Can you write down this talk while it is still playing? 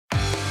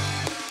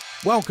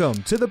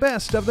Welcome to the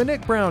best of the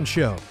Nick Brown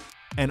Show,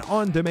 an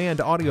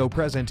on-demand audio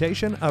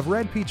presentation of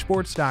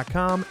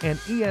RedPeachSports.com and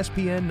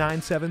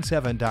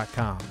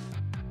ESPN977.com.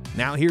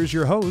 Now here's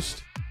your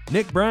host,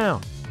 Nick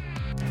Brown.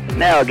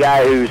 Now a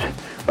guy who's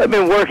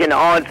been working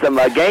on some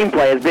game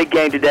plans. Big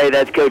game today.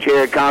 That's Coach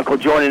Eric Conkle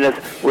joining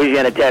us,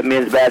 Louisiana Tech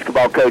men's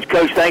basketball coach.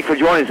 Coach, thanks for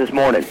joining us this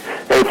morning.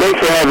 Hey, thanks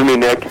for having me,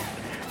 Nick.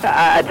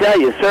 I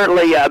tell you,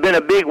 certainly been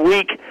a big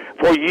week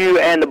for you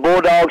and the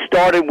Bulldogs.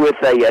 Started with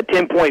a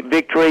 10-point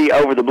victory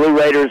over the Blue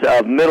Raiders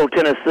of Middle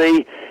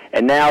Tennessee,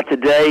 and now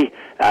today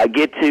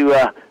get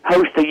to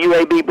host the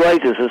UAB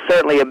Blazers. So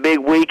certainly a big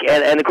week,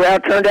 and the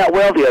crowd turned out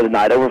well the other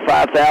night, over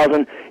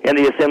 5,000 in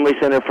the Assembly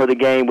Center for the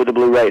game with the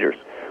Blue Raiders.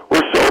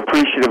 We're so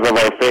appreciative of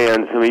our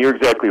fans. I mean, you're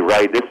exactly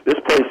right. This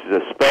place is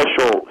a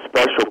special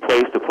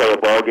place to play a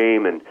ball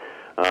game, and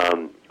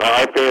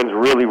our fans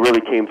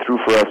really came through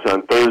for us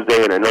on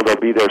Thursday, and I know they'll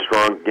be there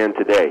strong again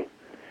today.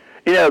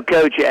 You know,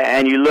 Coach,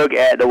 and you look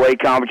at the way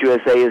Conference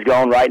USA is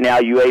going right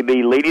now,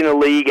 UAB leading the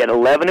league at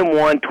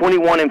 11-1,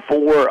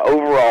 21-4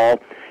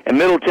 overall, and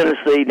Middle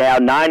Tennessee now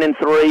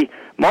 9-3.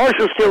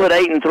 Marshall still at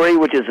 8-3,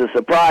 which is a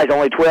surprise,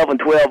 only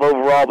 12-12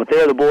 overall, but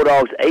they're the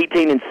Bulldogs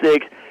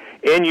 18-6.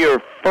 In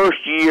your first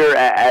year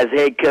as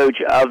head coach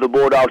of the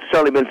Bulldogs,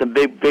 certainly been some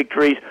big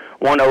victories,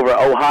 one over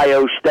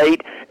Ohio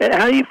State. And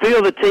how do you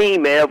feel the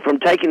team, from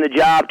taking the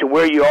job to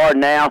where you are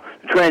now,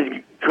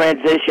 the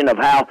transition of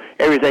how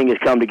everything has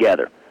come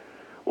together?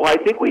 Well, I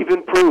think we've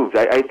improved.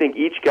 I think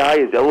each guy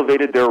has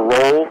elevated their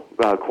role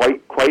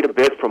quite a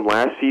bit from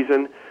last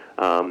season.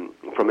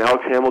 From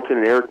Alex Hamilton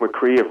and Eric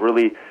McCree have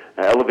really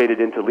elevated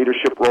into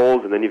leadership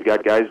roles, and then you've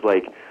got guys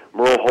like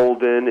Merle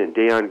Holden and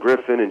Dayon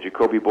Griffin and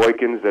Jacoby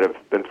Boykins that have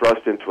been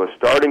thrust into a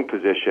starting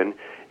position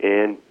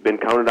and been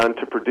counted on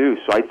to produce.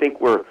 So I think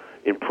we're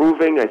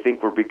improving. I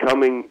think we're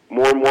becoming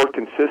more and more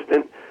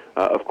consistent.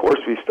 Of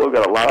course, we've still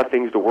got a lot of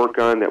things to work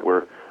on that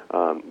we're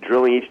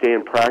drilling each day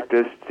in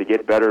practice to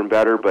get better and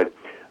better, but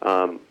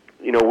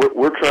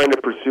we're trying to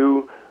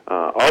pursue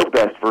our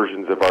best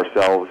versions of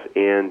ourselves,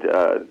 and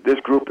this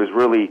group has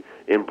really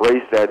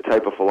embraced that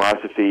type of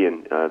philosophy,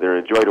 and they're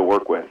a joy to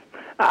work with.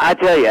 I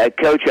tell you,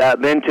 Coach, I've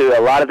been to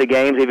a lot of the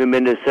games, even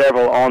been to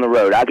several on the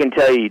road. I can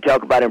tell you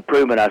talk about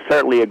improvement, I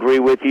certainly agree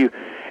with you.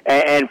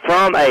 And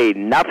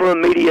not from a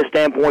media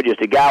standpoint,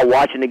 just a guy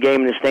watching the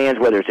game in the stands,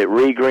 whether it's at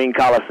Reed Green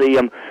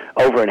Coliseum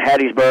over in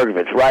Hattiesburg, if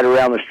it's right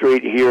around the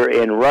street here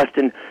in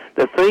Ruston,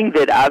 the thing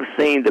that I've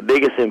seen the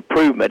biggest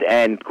improvement,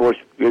 and, of course,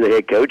 you're the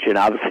head coach and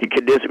obviously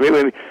could disagree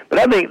with me, but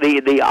I think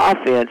the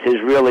offense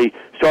has really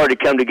started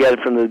to come together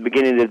from the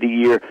beginning of the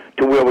year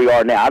to where we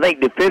are now. I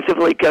think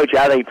defensively, Coach,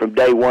 I think from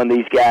day one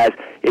these guys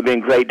have been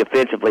great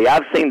defensively.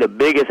 I've seen the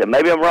biggest, and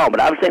maybe I'm wrong, but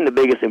I've seen the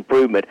biggest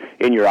improvement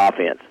in your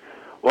offense.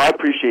 Well, I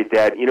appreciate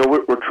that. You know,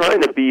 we're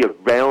trying to be a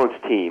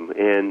balanced team,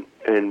 and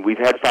we've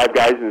had 5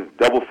 guys in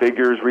double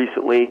figures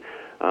recently.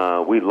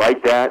 We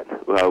like that.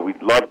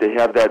 We'd love to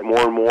have that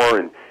more and more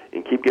and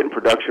keep getting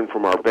production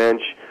from our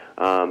bench.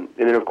 And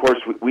then, of course,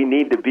 we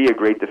need to be a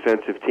great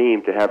defensive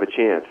team to have a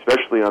chance,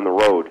 especially on the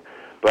road.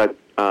 But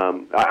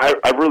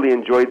I've really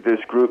enjoyed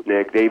this group,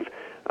 Nick. They've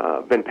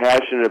been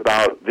passionate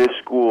about this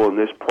school and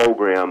this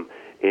program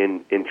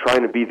in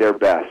trying to be their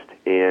best.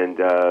 And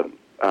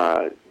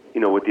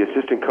with the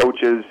assistant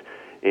coaches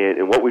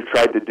and what we've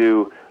tried to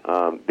do,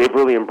 they've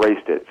really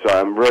embraced it. So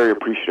I'm very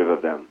appreciative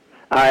of them.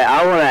 All right,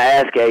 I want to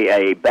ask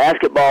a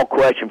basketball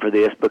question for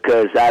this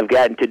because I've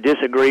gotten to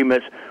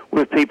disagreements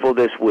with people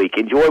this week.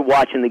 Enjoyed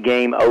watching the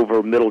game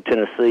over Middle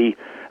Tennessee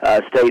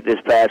State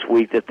this past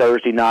week, the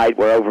Thursday night,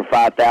 where over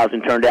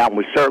 5,000 turned out, and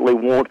we certainly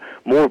want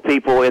more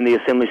people in the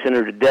Assembly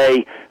Center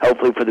today,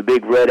 hopefully for the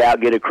big red out,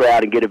 get a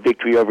crowd, and get a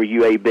victory over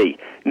UAB.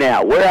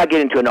 Now, where I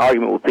get into an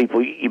argument with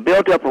people, you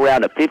built up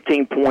around a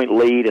 15-point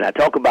lead, and I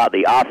talk about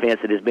the offense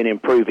that has been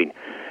improving.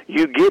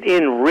 You get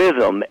in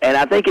rhythm, and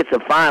I think it's a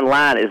fine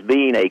line as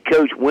being a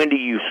coach. When do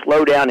you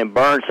slow down and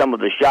burn some of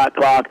the shot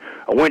clock,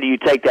 or when do you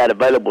take that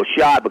available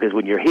shot? Because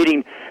when you're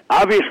hitting,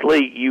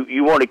 obviously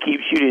you want to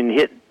keep shooting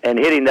and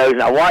hitting those.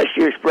 And I watched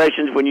your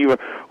expressions when you were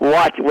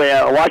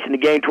watching the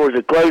game towards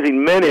the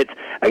closing minutes.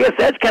 I guess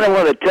that's kind of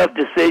one of the tough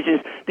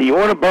decisions. Do you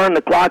want to burn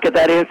the clock at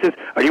that instance,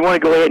 or do you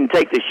want to go ahead and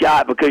take the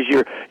shot because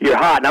you're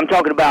hot? And I'm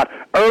talking about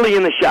early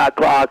in the shot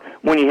clock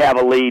when you have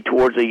a lead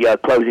towards the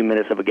closing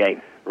minutes of a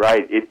game.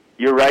 Right.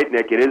 You're right,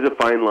 Nick. It is a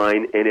fine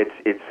line, and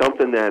it's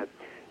something that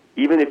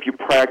even if you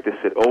practice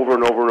it over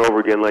and over and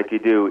over again like you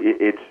do,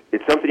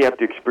 it's something you have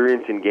to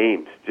experience in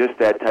games, just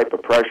that type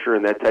of pressure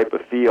and that type of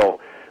feel.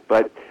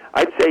 But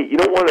I'd say you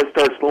don't want to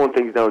start slowing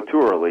things down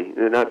too early.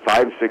 There are not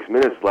 5-6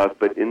 minutes left,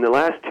 but in the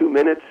last 2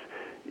 minutes,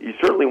 you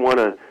certainly want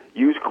to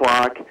use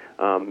clock,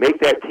 make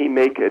that team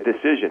make a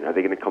decision. Are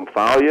they going to come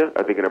foul you?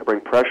 Are they going to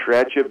bring pressure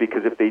at you?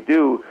 Because if they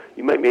do,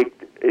 you might make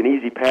an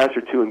easy pass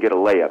or two and get a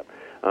layup.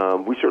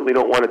 We certainly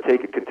don't want to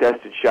take a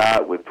contested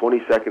shot with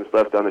 20 seconds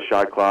left on the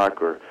shot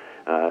clock or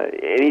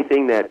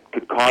anything that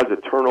could cause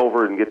a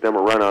turnover and get them a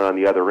run out on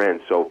the other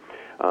end. So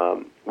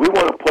we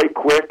want to play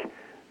quick.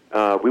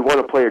 We want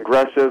to play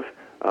aggressive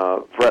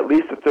for at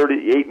least the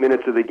 38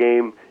 minutes of the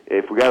game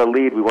if we got a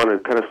lead, we want to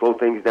kind of slow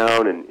things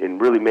down and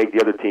really make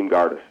the other team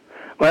guard us.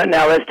 Well,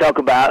 now let's talk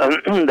about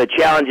the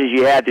challenges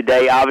you had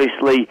today.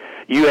 Obviously,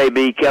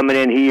 UAB coming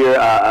in here,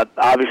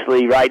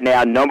 obviously right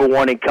now, number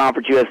one in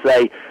Conference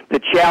USA. The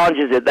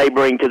challenges that they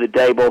bring to the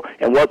table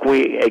and what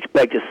we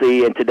expect to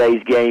see in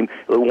today's game,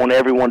 we want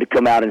everyone to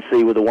come out and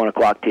see with a 1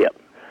 o'clock tip.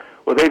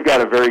 Well, they've got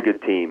a very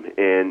good team,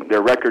 and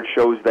their record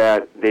shows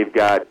that. They've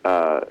got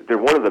they're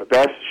one of the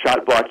best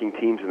shot-blocking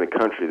teams in the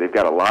country. They've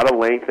got a lot of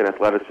length and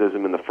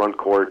athleticism in the front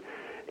court,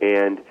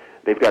 and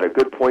they've got a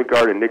good point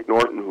guard in Nick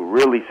Norton who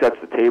really sets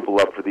the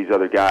table up for these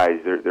other guys.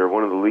 They're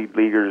one of the lead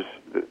leaguers.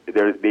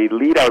 They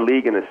lead our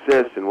league in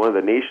assists and one of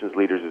the nation's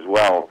leaders as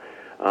well.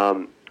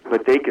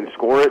 But they can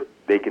score it.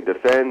 They can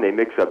defend. They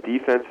mix up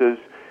defenses.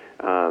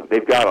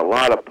 They've got a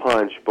lot of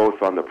punch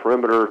both on the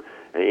perimeter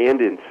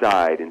and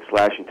inside and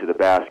slashing to the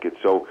basket.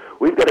 So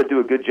we've got to do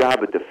a good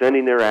job of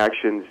defending their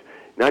actions,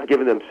 not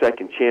giving them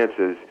second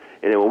chances.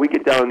 And then when we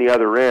get down the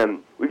other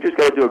end, we've just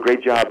got to do a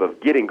great job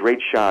of getting great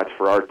shots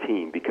for our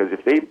team, because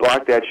if they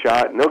block that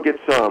shot, and they'll get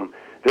some,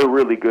 they're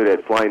really good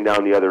at flying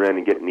down the other end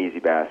and getting an easy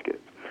basket.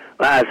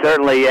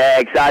 Certainly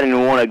exciting.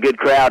 We want a good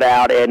crowd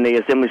out in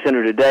the Assembly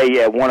Center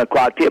today at 1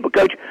 o'clock tip. But,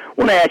 Coach, I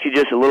want to ask you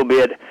just a little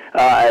bit.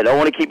 I don't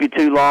want to keep you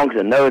too long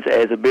because I know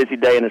it's a busy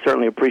day, and I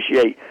certainly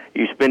appreciate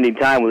you spending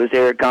time with us.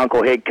 Eric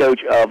Conkle, head coach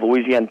of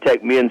Louisiana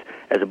Tech men's,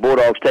 as the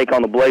Bulldogs take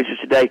on the Blazers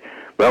today.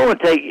 But I want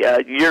to take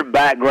your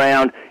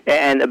background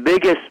and the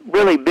biggest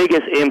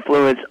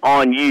influence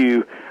on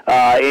you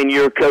in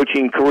your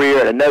coaching career.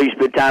 And I know you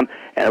spent time,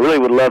 and I really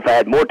would love if I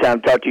had more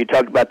time to talk to you.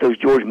 Talked about those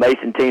George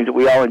Mason teams that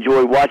we all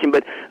enjoy watching,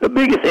 but the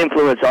biggest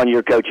influence on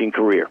your coaching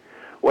career.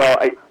 Well,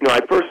 I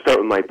first start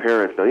with my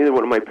parents. Now, neither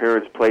one of my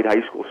parents played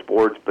high school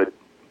sports, but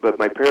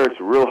my parents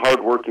were real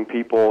hardworking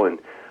people and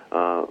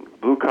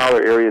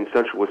blue-collar area in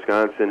central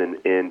Wisconsin,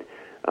 and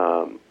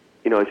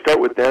I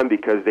start with them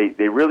because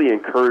they really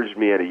encouraged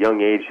me at a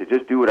young age to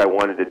just do what I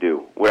wanted to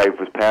do, what I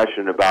was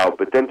passionate about.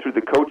 But then through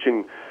the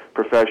coaching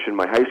profession,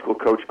 my high school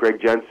coach, Greg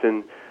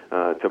Jensen,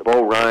 to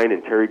Bo Ryan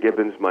and Terry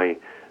Gibbons, my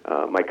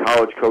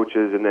college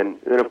coaches, and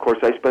then of course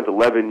I spent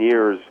 11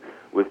 years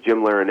with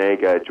Jim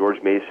Larinaga at George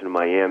Mason in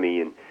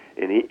Miami, and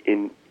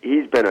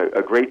he's been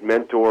a great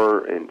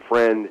mentor and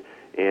friend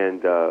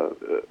and a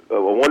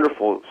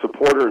wonderful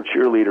supporter and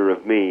cheerleader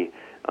of me.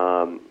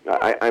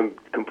 I'm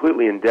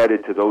completely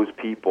indebted to those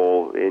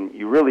people, and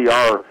you really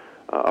are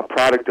a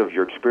product of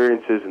your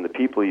experiences and the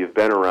people you've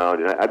been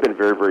around, and I've been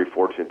very, very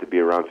fortunate to be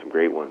around some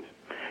great ones.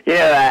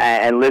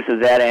 Yeah, and listen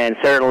to that, and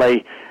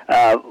certainly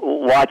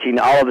watching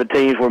all of the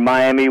teams were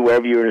Miami,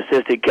 wherever you were an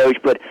assistant coach,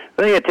 but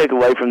I think I took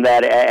away from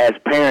that as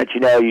parents,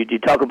 you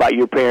talk about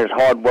your parents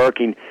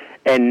hardworking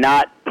and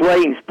not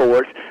playing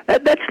sports.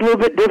 That's a little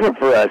bit different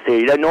for us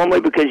here.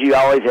 Normally, because you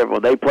always have,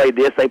 they played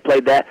this, they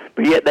played that,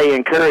 but yet they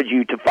encourage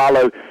you to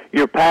follow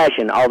your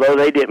passion, although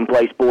they didn't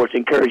play sports,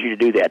 encourage you to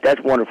do that.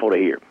 That's wonderful to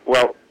hear.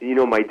 Well,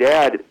 my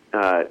dad's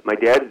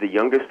the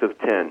youngest of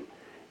 10,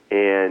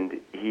 and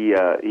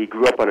he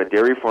grew up on a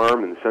dairy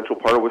farm in the central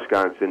part of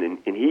Wisconsin,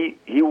 and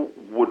he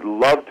would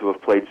love to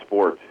have played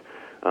sports.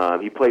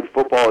 He played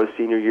football his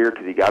senior year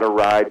because he got a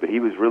ride, but he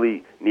was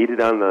really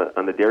needed on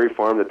the dairy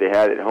farm that they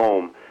had at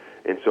home.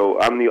 And so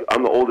I'm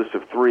the oldest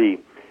of three,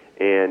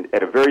 and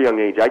at a very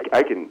young age,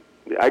 I can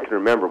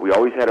remember we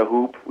always had a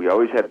hoop, we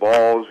always had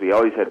balls, we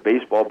always had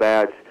baseball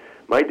bats.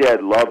 My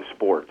dad loved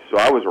sports, so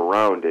I was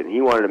around it, and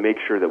he wanted to make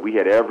sure that we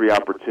had every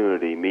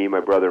opportunity, me, my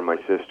brother, and my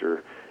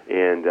sister.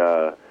 And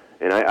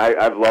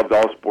I've loved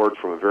all sports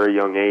from a very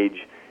young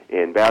age,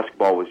 and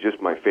basketball was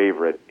just my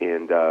favorite.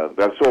 And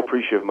but I'm so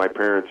appreciative of my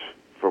parents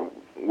from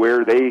where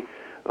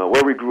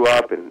we grew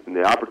up and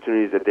the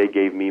opportunities that they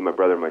gave me, my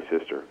brother, and my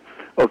sister.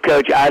 Well,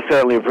 Coach, I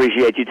certainly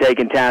appreciate you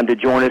taking time to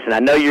join us, and I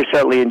know you're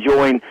certainly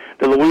enjoying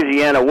the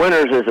Louisiana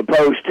winters as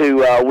opposed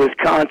to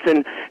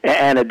Wisconsin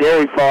and a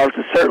dairy farm,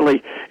 so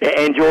certainly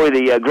enjoy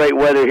the great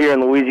weather here in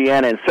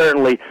Louisiana, and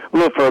certainly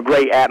look for a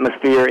great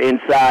atmosphere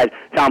inside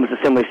Thomas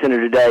Assembly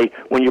Center today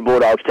when your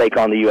Bulldogs take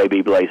on the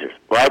UAB Blazers.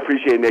 Well, I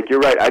appreciate it, Nick. You're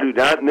right. I do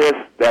not miss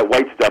that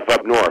white stuff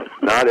up north,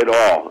 not at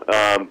all.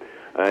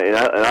 And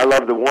I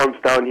love the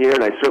warmth down here,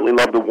 and I certainly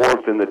love the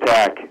warmth in the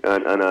TAC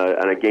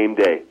on a game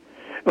day.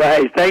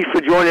 Well, hey, thanks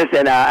for joining us,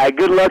 and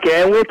good luck.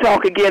 And we'll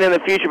talk again in the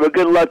future, but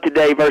good luck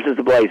today versus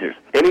the Blazers.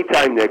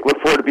 Anytime, Nick. Look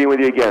forward to being with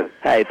you again.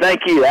 Hey,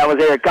 thank you. That was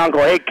Eric Conkle,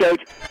 head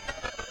coach.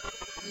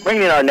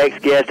 Bringing in our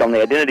next guest on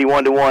the Identity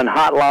 1-to-1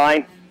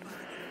 hotline.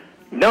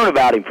 You've known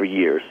about him for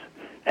years.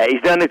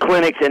 He's done the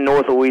clinics in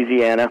North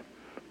Louisiana,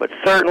 but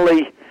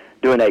certainly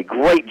doing a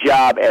great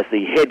job as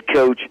the head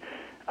coach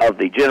of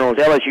the Generals,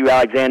 LSU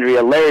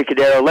Alexandria, Larry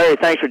Cadero. Larry,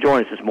 thanks for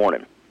joining us this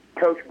morning.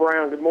 Coach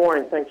Brown, good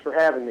morning. Thanks for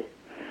having me.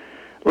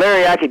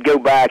 Larry, I could go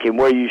back and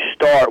where you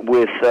start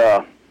with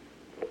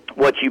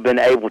what you've been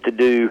able to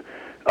do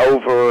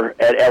over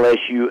at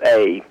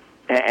LSUA,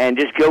 and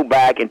just go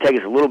back and take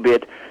us a little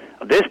bit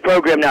of this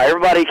program. Now,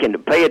 everybody can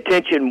pay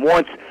attention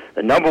once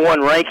the number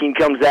one ranking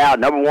comes out,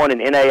 number one in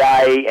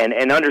NAIA,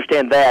 and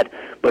understand that.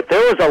 But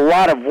there was a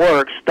lot of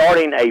work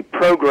starting a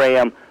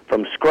program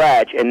from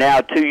scratch, and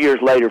now 2 years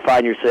later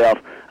find yourself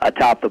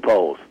atop the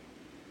polls?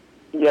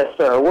 Yes,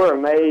 sir. We're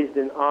amazed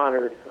and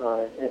honored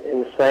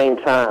in the same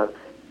time.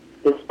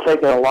 It's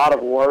taken a lot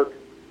of work.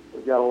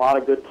 We've got a lot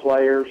of good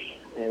players,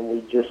 and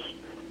we just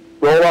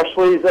roll our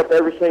sleeves up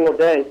every single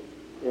day.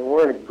 And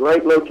we're in a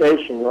great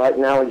location right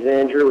in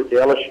Alexandria with the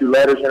LSU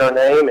letters in our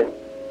name, and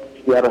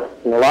we've got a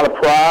lot of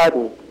pride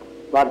and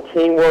a lot of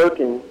teamwork,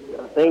 and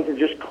things have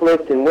just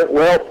clicked and went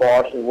well for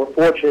us, and we're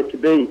fortunate to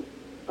be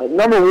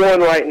number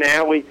one right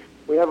now. We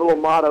have a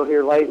little motto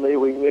here lately.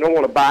 We don't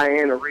want to buy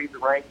in or read the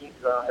rankings.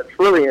 It's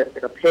really an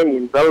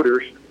opinion,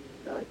 voters.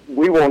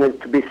 We want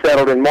it to be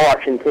settled in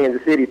March in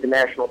Kansas City at the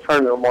national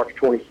tournament on March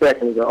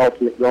 22nd is our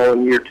ultimate goal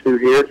in year 2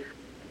 here.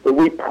 But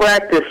we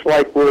practice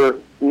like we're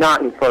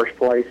not in first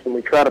place, and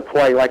we try to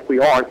play like we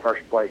are in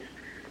first place.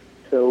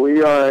 So we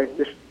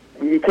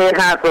you can't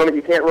hide from it.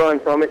 You can't run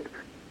from it.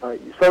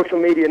 Social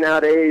media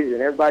nowadays,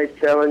 and everybody's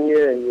telling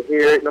you, and you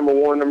hear it, number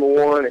one.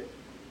 And,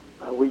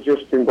 we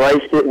just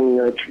embraced it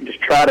and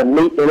just try to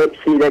meet and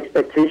exceed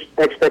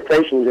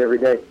expectations every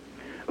day.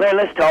 Well,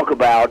 let's talk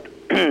about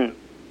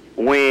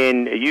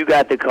when you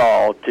got the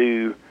call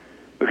to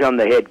become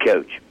the head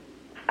coach.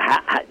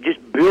 Just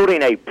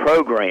building a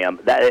program.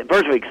 That,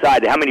 first, we're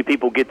excited. How many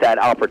people get that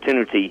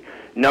opportunity,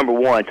 number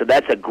one? So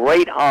that's a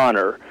great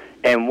honor.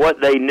 And what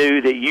they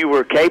knew that you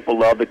were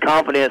capable of, the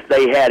confidence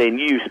they had in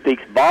you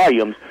speaks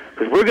volumes,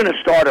 because we're going to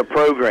start a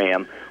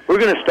program. We're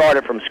going to start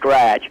it from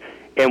scratch,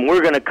 and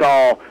we're going to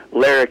call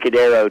Larry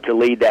Cadero to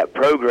lead that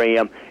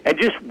program. And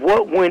just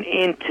what went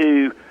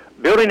into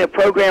building a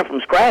program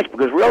from scratch,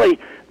 because really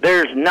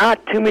there's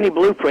not too many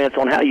blueprints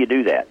on how you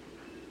do that.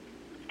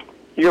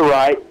 You're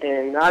right,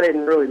 and I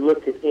didn't really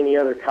look at any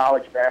other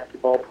college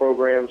basketball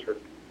programs or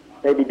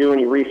maybe do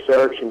any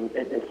research and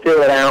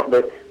fill it out,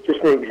 but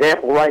just an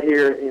example right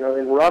here,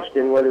 in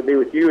Ruston, whether it be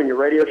with you and your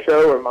radio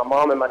show or my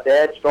mom and my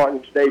dad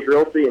starting Stage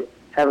Realty and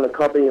having a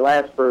company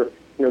last for,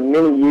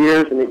 many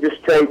years, and it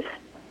just takes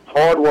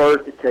hard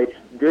work, it takes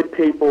good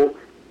people,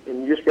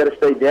 and you just got to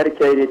stay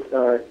dedicated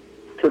to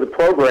the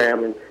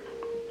program, and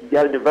you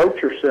got to devote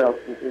yourself,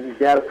 and you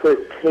got to put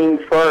team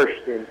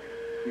first, and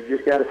you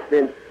just got to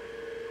spend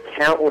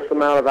countless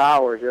amount of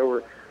hours. There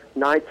were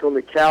nights on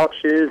the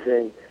couches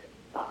and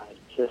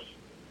just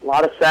a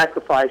lot of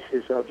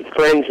sacrifices of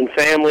friends and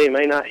family.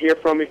 May not hear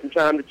from me from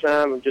time to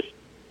time. And just,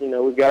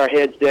 we've got our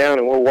heads down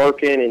and we're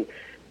working and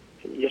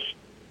just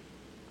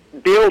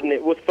building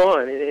it with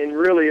fun. And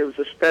really it was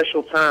a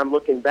special time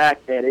looking back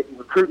at it and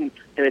recruiting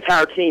an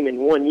entire team in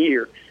 1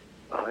 year.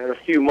 In a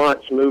few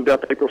months, moved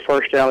up April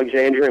 1st to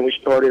Alexandria, and we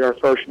started our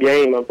first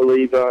game, I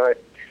believe,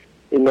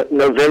 in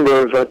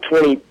November of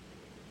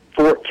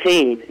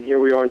 2014, and here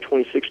we are in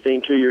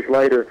 2016, 2 years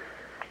later,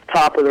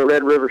 top of the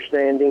Red River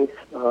standings.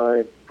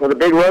 For the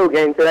big road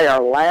game today,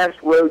 our last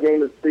road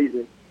game of the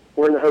season.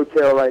 We're in the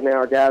hotel right now.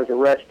 Our guys are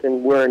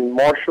resting. We're in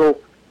Marshall,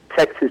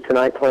 Texas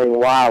tonight playing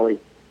Wiley.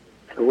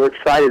 So we're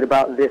excited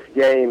about this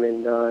game,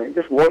 and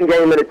just one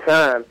game at a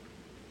time.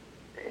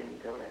 And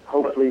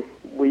hopefully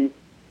we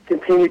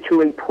continue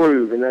to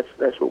improve, and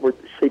that's what we're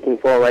seeking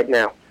for right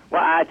now.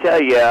 Well, I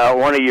tell you,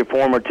 one of your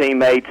former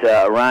teammates,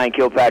 Ryan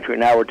Kilpatrick,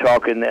 and I were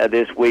talking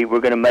this week.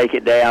 We're going to make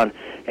it down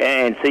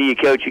and see you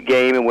coach a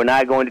game, and we're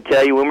not going to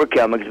tell you when we're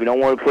coming because we don't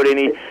want to put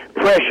any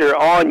pressure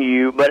on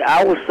you. But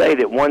I will say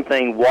that one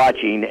thing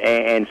watching,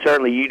 and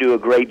certainly you do a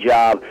great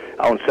job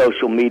on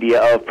social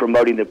media of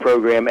promoting the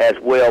program as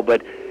well,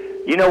 but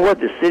you know what?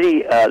 The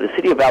city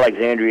of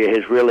Alexandria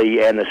has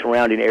really, and the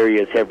surrounding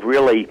areas have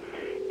really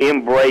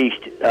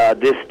embraced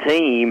this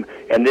team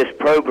and this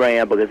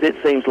program, because it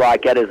seems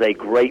like that is a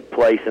great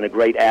place and a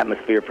great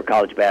atmosphere for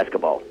college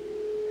basketball.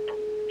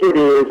 It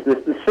is.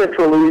 The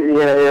central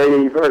Louisiana area,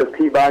 you've heard of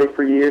Peabody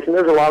for years, and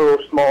there's a lot of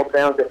little small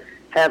towns that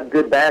have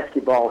good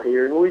basketball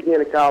here. And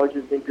Louisiana College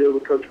has been good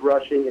with Coach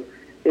Rushing, and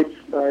it's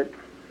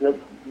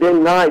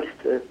been nice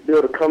to be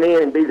able to come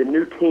in and be the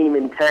new team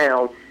in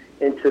town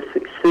and to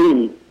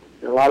succeed.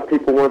 And a lot of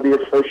people want to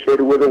be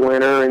associated with a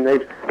winner, and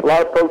a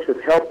lot of folks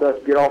have helped us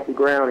get off the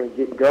ground and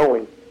get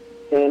going.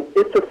 And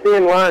it's a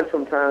thin line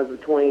sometimes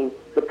between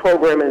the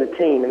program and the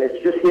team, and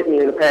it's just hit me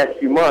in the past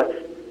few months.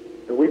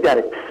 And we've got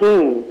a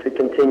team to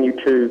continue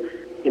to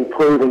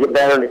improve and get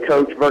better in the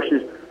coach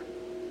versus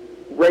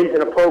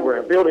raising a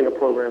program, building a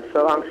program.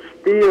 So I'm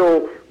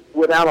still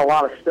without a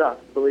lot of stuff,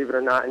 believe it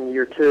or not, in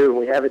year two, and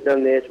we haven't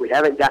done this. We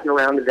haven't gotten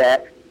around to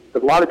that.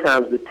 But a lot of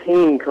times the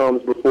team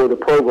comes before the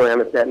program,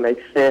 if that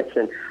makes sense.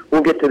 And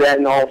we'll get to that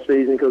in the off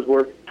season because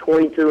we're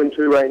 22-2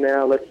 right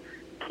now. Let's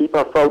keep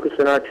our focus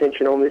and our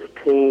attention on this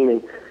team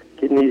and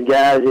getting these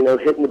guys,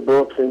 hitting the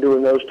books and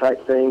doing those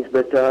type things.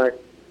 But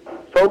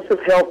folks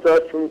have helped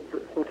us from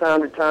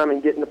time to time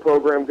in getting the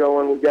program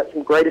going. We've got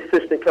some great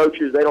assistant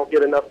coaches. They don't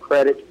get enough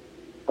credit.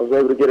 I was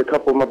able to get a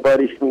couple of my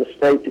buddies from the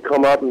state to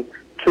come up, and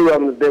two of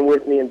them have been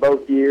with me in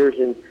both years.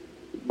 And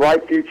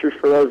bright futures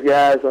for those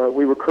guys.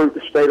 We recruit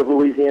the state of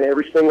Louisiana.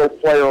 Every single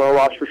player on our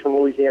roster is from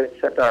Louisiana,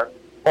 except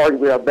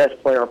arguably our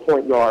best player, our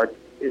point guard,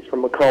 is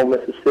from Macomb,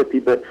 Mississippi.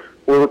 But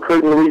we're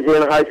recruiting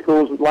Louisiana high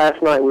schools.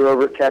 Last night we were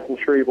over at Captain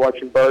Shreve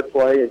watching Bird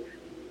play, and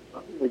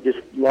we just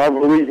love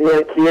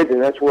Louisiana kids,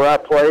 and that's where I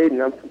played,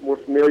 and we're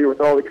familiar with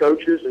all the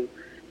coaches, and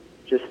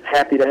just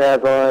happy to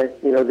have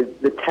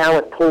the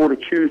talent pool to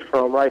choose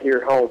from right here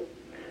at home.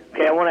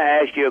 Okay, I want to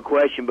ask you a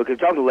question because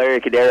talking to Larry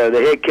Cadero,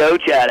 the head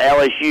coach at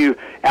LSU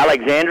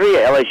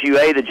Alexandria,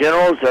 LSUA, the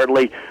Generals,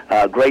 certainly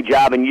great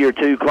job in year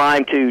 2,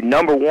 climbed to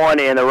number 1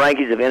 in the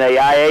rankings of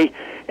NAIA.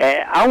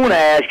 And I want to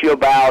ask you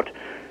about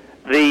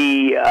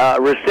the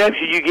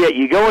reception you get.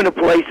 You go into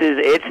places,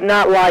 it's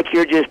not like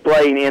you're just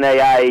playing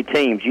NAIA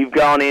teams. You've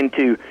gone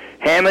into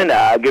Hammond,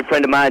 a good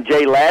friend of mine,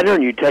 Jay Ladner,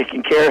 and you're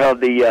taking care of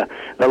the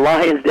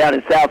Lions down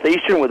in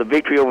Southeastern with a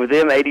victory over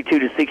them,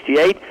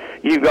 82-68.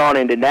 You've gone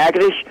into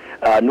Natchitoches,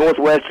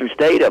 Northwestern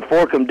State,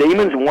 Forkham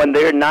Demons, and won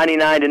there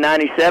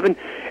 99-97.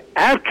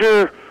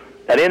 After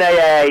that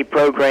NAIA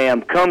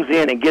program comes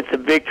in and gets a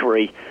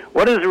victory,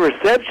 what is the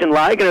reception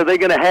like, and are they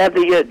going to have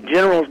the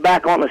Generals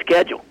back on the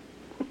schedule?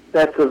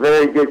 That's a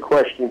very good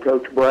question,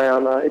 Coach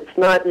Brown. It's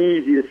not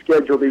easy to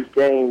schedule these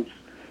games.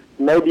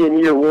 Maybe in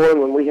year 1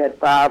 when we had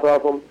 5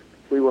 of them,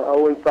 we were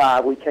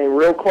 0-5. We came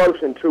real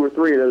close in 2 or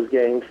 3 of those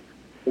games.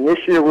 And this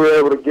year we were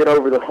able to get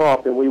over the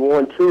hump, and we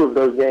won 2 of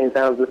those games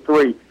out of the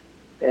 3.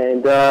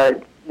 And,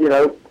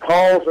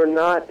 calls are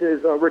not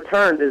as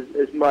returned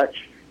as much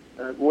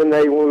when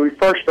we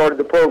first started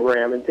the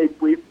program. And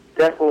we've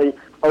definitely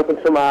opened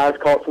some eyes,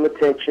 caught some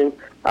attention.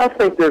 I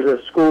think there's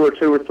a school or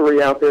 2 or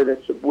 3 out there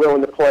that's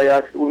willing to play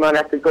us. We might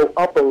have to go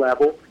up a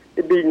level.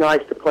 It'd be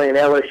nice to play an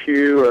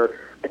LSU or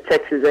a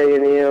Texas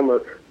A&M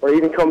or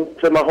even come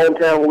to my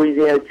hometown,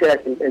 Louisiana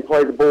Tech, and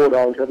play the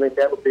Bulldogs. I think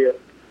that would be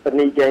a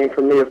neat game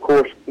for me, of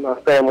course, my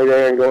family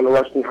there and going to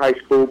Ruston High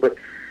School. But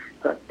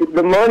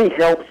the money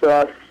helps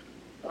us.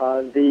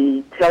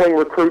 The telling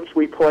recruits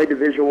we play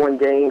Division I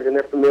games and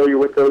they're familiar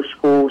with those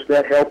schools,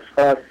 that helps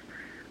us.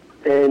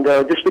 And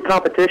just the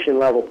competition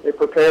level, it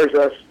prepares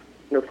us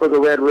for the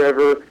Red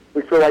River.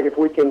 We feel like if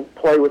we can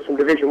play with some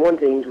Division I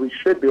teams, we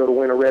should be able to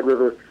win a Red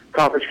River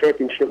Conference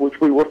Championship,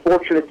 which we were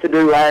fortunate to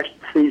do last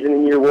season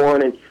in year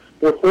 1. And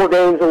we're 4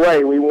 games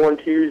away. We won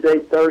Tuesday,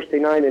 Thursday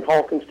night in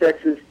Hawkins,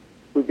 Texas.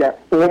 We've got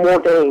 4 more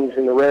games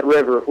in the Red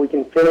River. If we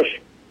can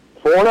finish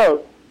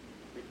 4-0,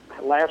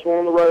 last one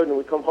on the road, and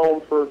we come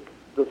home for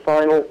the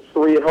final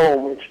 3 at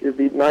home, which would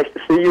be nice to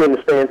see you in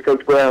the stands,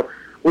 Coach Brown,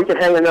 we can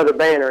hang another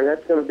banner, and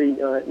that's going to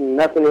be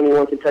nothing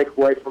anyone can take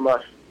away from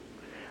us.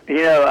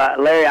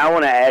 Larry, I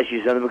want to ask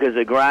you something because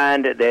the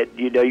grind that,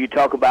 you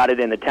talk about it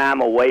in the time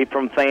away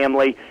from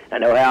family. I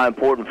know how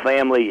important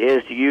family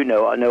is to you.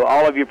 I know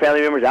all of your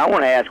family members. I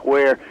want to ask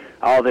where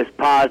all this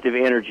positive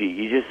energy.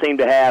 You just seem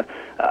to have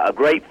a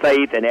great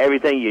faith in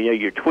everything.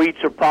 Your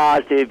tweets are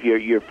positive.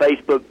 Your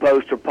Facebook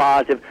posts are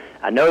positive.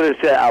 I know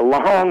there's a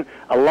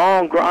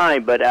long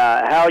grind, but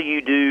how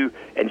you do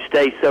and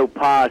stay so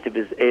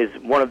positive is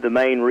one of the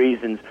main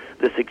reasons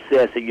the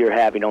success that you're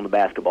having on the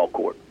basketball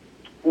court.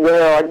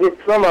 Well, I get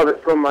some of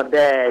it from my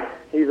dad.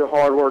 He's a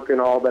hard worker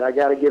and all, but I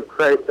got to give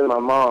credit to my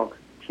mom.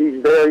 She's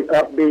very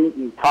upbeat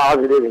and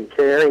positive and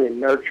caring and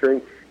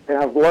nurturing, and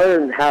I've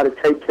learned how to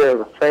take care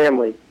of a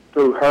family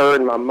through her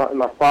and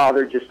my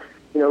father. Just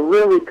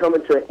really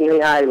coming to an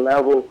NAIA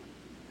level.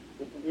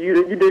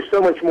 You do so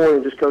much more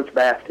than just coach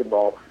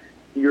basketball.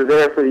 You're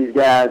there for these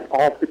guys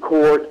off the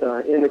court,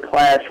 in the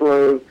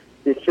classroom.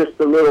 It's just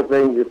the little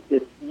things.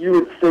 If you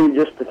would see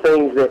just the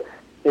things that,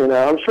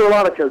 I'm sure a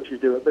lot of coaches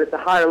do it, but at the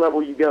higher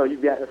level you go,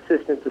 you've got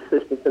assistants.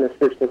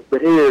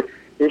 But here,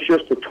 it's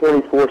just a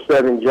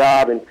 24/7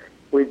 job, and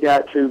we've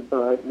got to,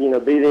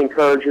 be the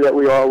encourager that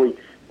we are.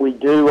 We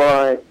do,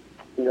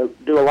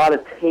 do a lot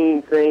of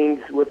team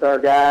things with our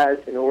guys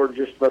in order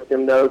to just let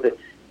them know that,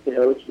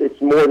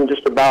 it's more than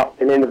just about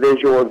an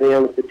individual or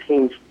them. It's a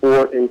team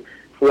sport, and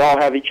we all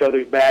have each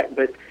other's back.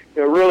 But,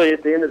 really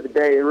at the end of the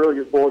day, it really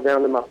just boils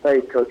down to my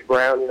faith, Coach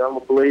Brown. I'm a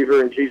believer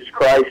in Jesus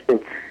Christ,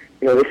 and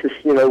this is,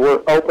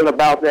 we're open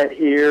about that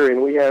here,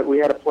 and we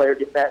had a player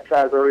get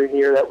baptized early in the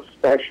year. That was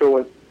special,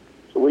 and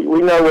so we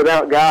know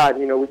without God,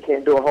 we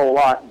can't do a whole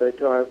lot, but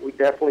we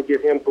definitely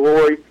give Him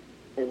glory,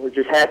 and we're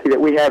just happy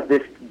that we have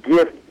this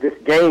gift, this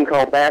game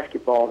called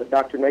basketball that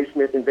Dr.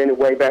 Naismith invented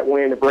way back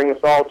when to bring us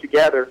all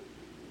together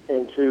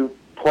and to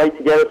play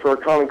together for a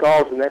common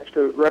cause, and that's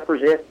to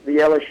represent the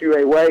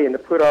LSUA way and to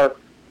put our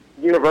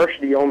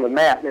university on the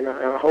map, and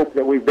I hope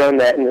that we've done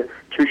that in the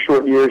 2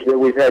 short years that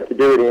we've had to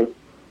do it in.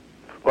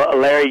 Well,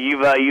 Larry,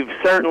 you've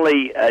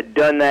certainly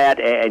done that,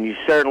 and you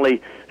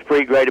certainly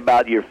speak great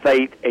about your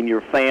faith and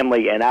your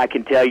family. And I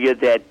can tell you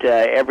that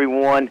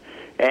everyone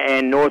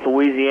in North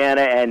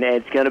Louisiana, and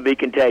it's going to be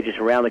contagious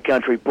around the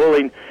country,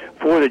 pulling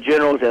for the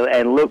Generals,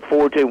 and look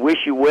forward to wish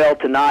you well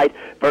tonight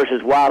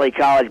versus Wiley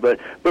College, but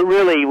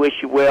really wish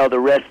you well the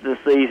rest of the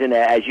season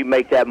as you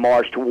make that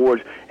march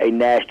towards a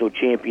national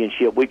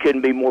championship. We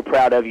couldn't be more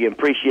proud of you and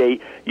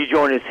appreciate you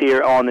joining us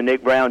here on the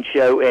Nick Brown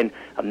Show. And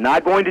I'm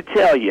not going to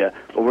tell you,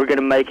 but we're going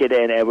to make it,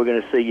 and we're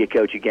going to see you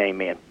coach a game,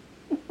 man.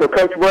 Well,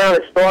 Coach Brown,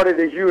 it started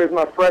as you as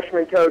my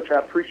freshman coach. I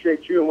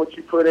appreciate you and what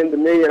you put into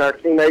me and our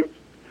teammates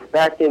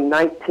back in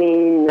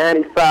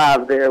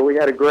 1995 there. We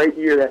had a great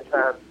year that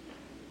time.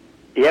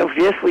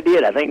 Yes, we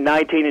did. I think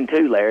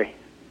 19-2, Larry.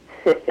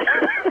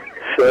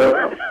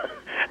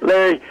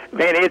 Larry,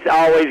 man, it's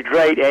always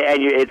great,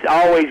 and it's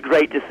always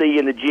great to see you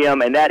in the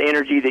gym, and that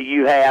energy that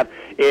you have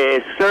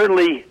is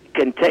certainly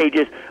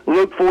contagious.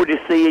 Look forward to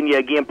seeing you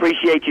again.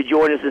 Appreciate you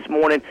joining us this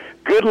morning.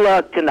 Good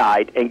luck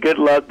tonight, and good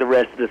luck the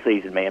rest of the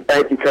season, man.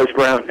 Thank you, Coach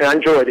Brown. I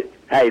enjoyed it.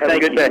 Hey, Have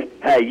thank a good you. day.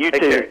 Hey, you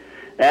Take too. care.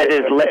 That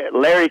is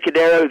Larry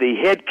Cadero, the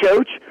head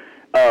coach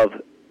of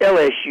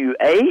LSU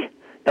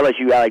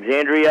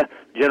Alexandria.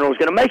 General's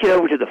going to make it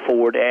over to the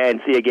Ford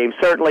and see a game.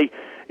 Certainly,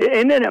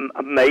 isn't it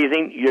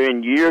amazing? You're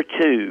in year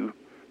 2,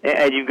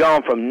 and you've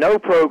gone from no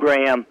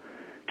program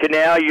to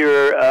now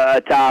you're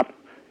top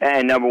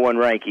and number 1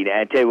 ranking. And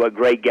I tell you what,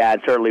 great guy.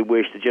 And certainly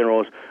wish the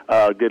Generals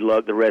good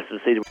luck the rest of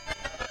the season.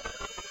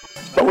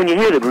 But when you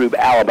hear the group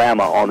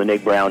Alabama on the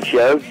Nick Brown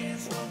Show,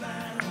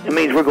 it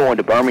means we're going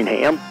to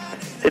Birmingham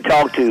to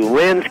talk to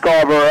Lynn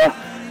Scarborough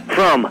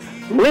from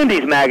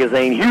Lindy's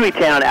Magazine,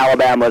 Hueytown,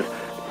 Alabama's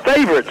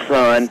favorite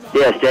son.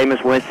 Yes,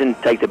 Jameis Winston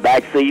takes the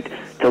back seat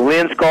to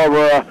Lynn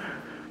Scarborough.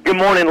 Good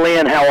morning,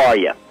 Lynn. How are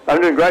you?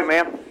 I'm doing great,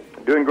 man.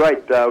 Doing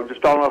great. We're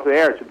just starting off the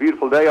air. It's a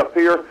beautiful day up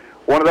here.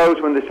 One of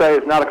those when they say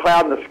it's not a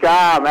cloud in the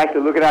sky, I'm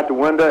actually looking out the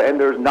window and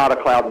there's not a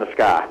cloud in the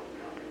sky.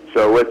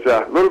 So it's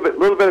a little bit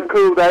of a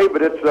cool day,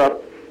 but it's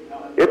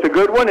a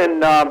good one.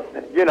 And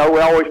we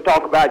always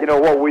talk about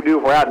what we do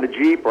if we're out in the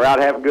Jeep or out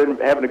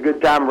having a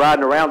good time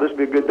riding around. This would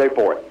be a good day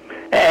for it.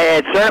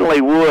 It certainly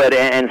would,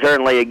 and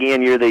certainly,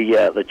 again, you're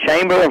the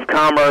Chamber of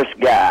Commerce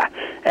guy.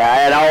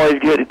 And always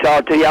good to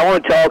talk to you. I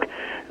want to talk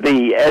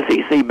the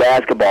SEC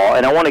basketball,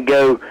 and I want to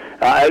go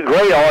a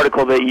great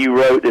article that you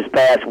wrote this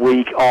past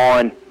week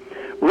on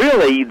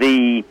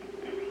really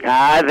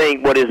I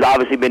think what has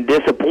obviously been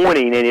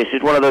disappointing, and it's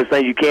just one of those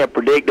things you can't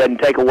predict, doesn't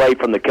take away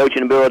from the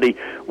coaching ability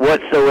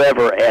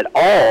whatsoever at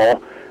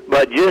all,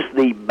 but just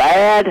the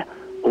bad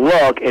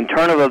luck and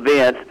turn of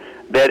events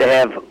that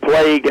have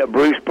plagued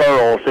Bruce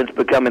Pearl since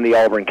becoming the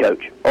Auburn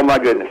coach. Oh my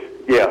goodness,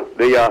 yeah.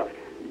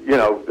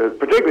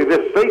 Particularly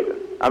this season.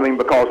 I mean,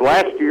 because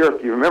last year,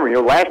 if you remember,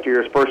 last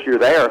year, his first year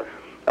there,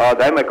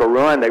 they make a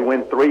run. They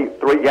win three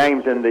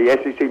games in the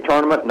SEC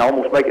tournament and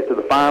almost make it to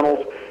the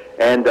finals,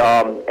 and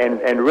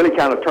really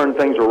kind of turn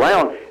things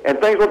around. And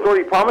things looked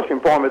really promising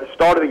for them at the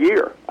start of the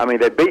year. I mean,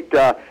 they beat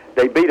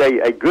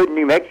a good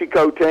New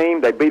Mexico team.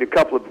 They beat a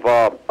couple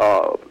of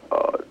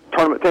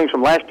tournament teams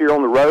from last year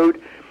on the road.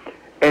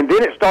 And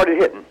then it started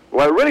hitting.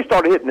 Well, it really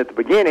started hitting at the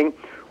beginning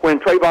when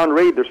Trayvon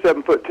Reed, their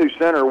 7'2"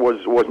 center,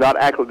 was not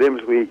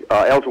academically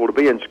eligible to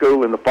be in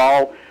school in the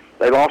fall.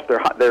 They lost their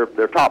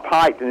top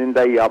height, and then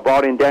they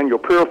brought in Daniel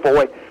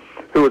Purefoy,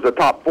 who was a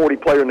top 40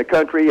 player in the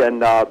country,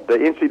 and the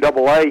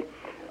NCAA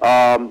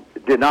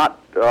did not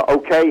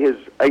okay his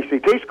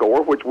ACT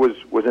score, which was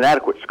an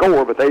adequate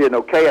score, but they didn't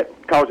okay it,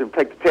 caused him to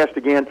take the test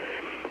again.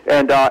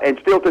 And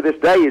still to this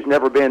day,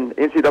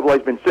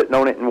 NCAA's been sitting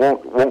on it and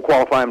won't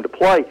qualify him to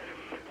play.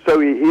 So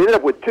he ended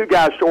up with 2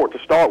 guys short to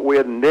start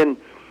with, and then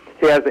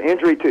he has the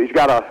injury to. He's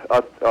got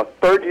a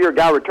third-year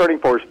guy returning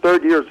for his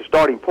third year as the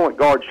starting point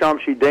guard,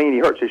 Shamshi Dean. He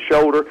hurts his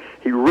shoulder.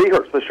 He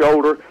re-hurts the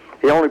shoulder.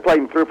 He only played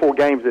in 3 or 4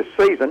 games this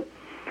season.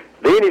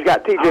 Then he's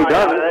got T.J.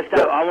 Dunn.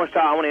 I want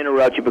to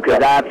interrupt you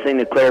because I've seen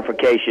the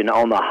clarification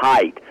on the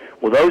height.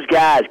 Will those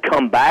guys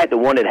come back, the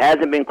one that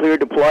hasn't been cleared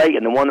to play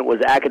and the one that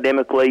was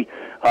academically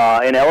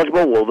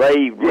ineligible, will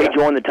they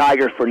rejoin the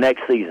Tigers for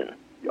next season?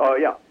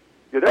 Yeah.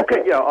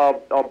 Okay. Yeah.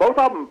 Both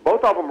of them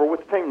are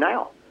with the team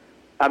now.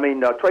 I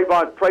mean,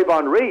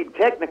 Trayvon Reed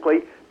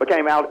technically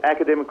became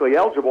academically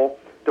eligible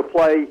to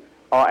play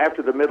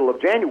after the middle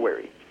of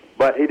January,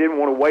 but he didn't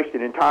want to waste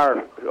an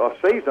entire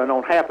season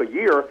on half a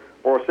year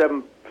for a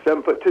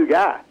 7'2"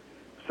 guy.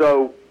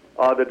 So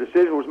the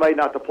decision was made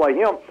not to play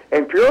him.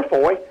 And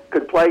Purefoy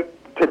could play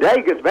today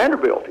against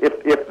Vanderbilt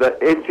if the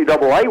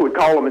NCAA would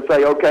call him and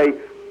say, okay,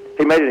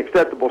 he made an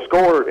acceptable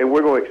score and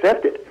we're going to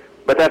accept it.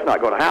 But that's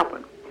not going to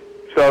happen.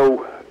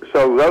 So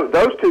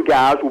those 2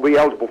 guys will be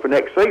eligible for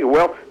next season.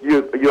 Well,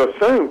 you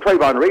assume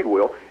Trayvon Reed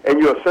will, and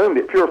you assume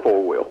that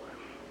Purefoy will.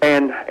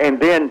 And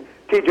then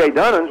T.J.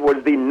 Dunnins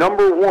was the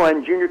number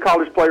 1 junior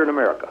college player in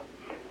America.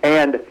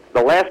 And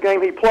the last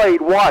game he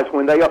played was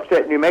when they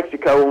upset New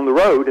Mexico on the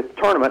road at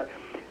the tournament.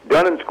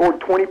 Dunnins scored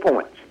 20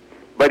 points.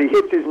 But he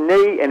hits his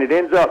knee, and it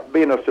ends up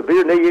being a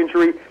severe knee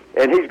injury,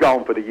 and he's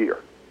gone for the year.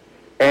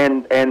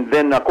 And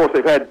then, of course,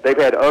 they've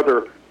had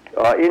other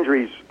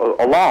injuries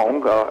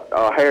along.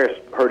 Harris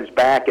hurt his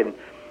back, and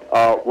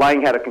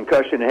Lang had a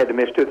concussion and had to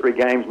miss 2 or 3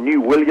 games.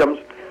 New Williams,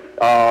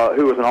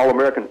 who was an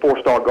All-American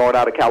 4-star guard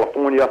out of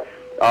California,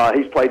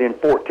 he's played in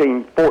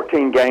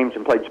 14 games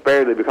and played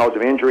sparingly because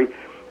of injury.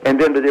 And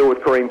then the deal with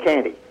Kareem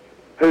Candy,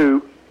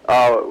 who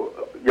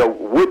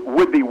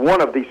would be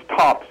one of these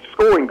top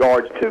scoring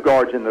guards, 2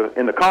 guards in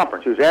the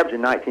conference, who's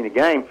averaging 19 a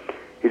game.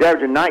 He's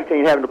averaging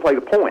 19 having to play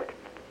the point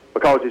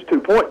because his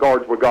 2 point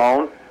guards were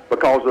gone.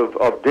 Because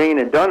of Dean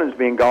and Dunnins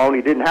being gone,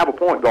 he didn't have a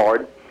point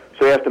guard,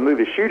 so he has to move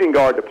his shooting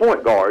guard to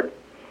point guard,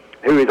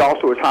 who is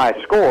also his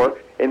highest scorer.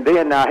 And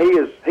then now he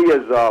was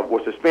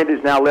suspended,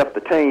 has now left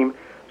the team,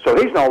 so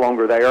he's no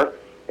longer there.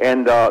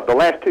 And the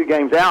last 2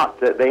 games out,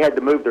 they had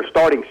to move their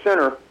starting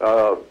center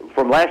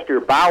from last year,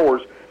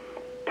 Bowers,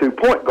 to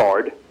point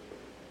guard.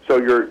 So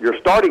your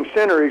starting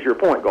center is your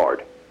point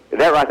guard.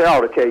 That right there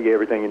ought to tell you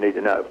everything you need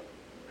to know.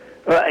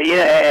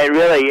 Yeah,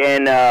 really,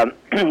 and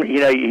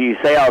you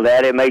say all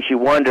that, it makes you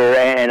wonder,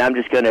 and I'm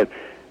just going to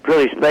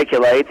really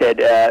speculate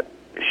that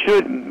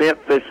should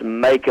Memphis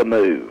make a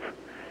move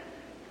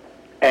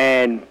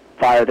and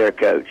fire their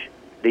coach,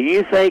 do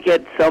you think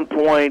at some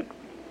point,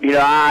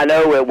 I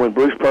know when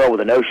Bruce Pearl with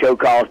a no-show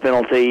cause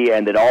penalty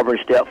and that Auburn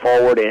stepped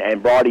forward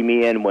and brought him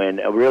in when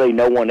really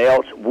no one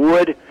else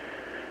would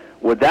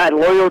that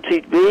loyalty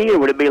be, or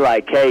would it be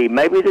like, hey,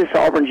 maybe this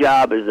Auburn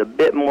job is a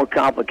bit more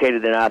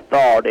complicated than I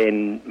thought,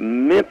 and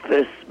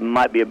Memphis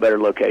might be a better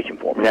location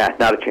for me? Nah,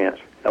 not a chance.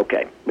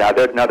 Okay. Now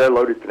they're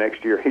loaded for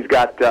next year. He's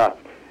got in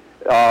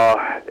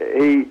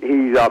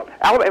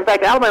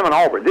fact, Alabama and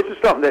Auburn. This is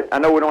something that I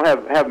know we don't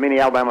have many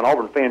Alabama and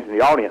Auburn fans in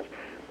the audience.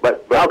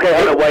 But okay,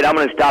 hold on, wait. I'm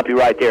going to stop you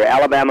right there.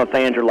 Alabama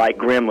fans are like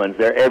gremlins;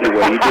 they're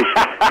everywhere. You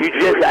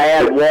just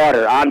add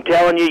water. I'm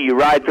telling you, you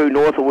ride through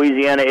North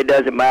Louisiana. It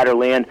doesn't matter,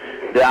 Lynn.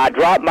 I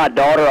dropped my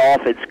daughter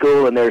off at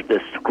school, and there's the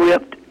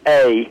script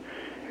A,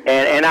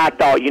 and I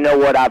thought, you know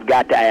what? I've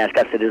got to ask.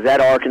 I said, is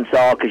that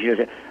Arkansas?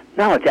 Because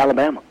no, it's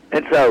Alabama.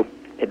 And so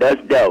it does.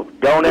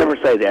 Don't ever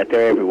say that.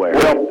 They're everywhere.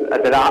 Well,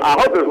 I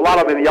hope there's a lot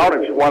of them in the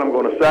audience. What I'm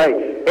going to say,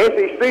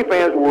 SEC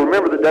fans will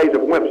remember the days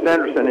of Wimp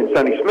Sanderson and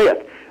Sonny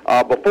Smith.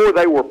 Before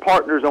they were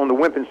partners on the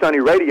Wimp and Sonny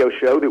radio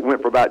show that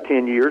went for about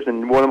 10 years,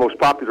 and one of the most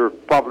popular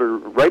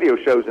radio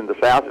shows in the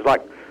South. Is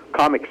like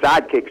comic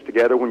sidekicks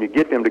together when you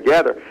get them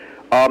together.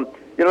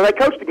 They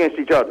coached against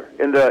each other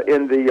in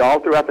the all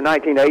throughout the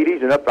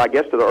 1980s and up, I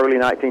guess, to the early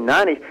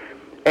 1990s,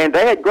 and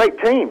they had great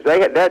teams. They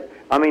had that.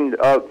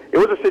 It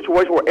was a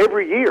situation where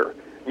every year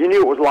you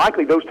knew it was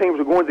likely those teams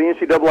were going to the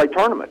NCAA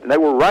tournament, and they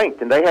were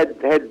ranked, and they had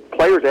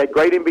players that had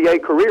great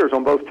NBA careers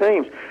on both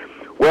teams.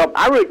 Well,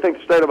 I really think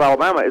the state of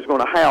Alabama is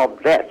going to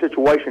have that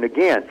situation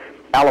again.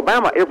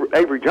 Alabama,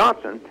 Avery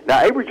Johnson.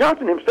 Now, Avery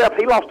Johnson himself,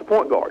 he lost a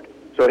point guard.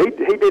 So he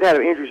did have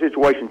an injury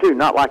situation, too,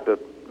 not like the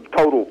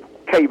total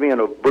cave-in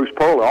of Bruce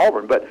Pearl at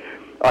Auburn, but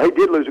he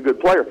did lose a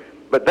good player.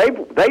 But they've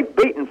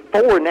beaten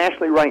 4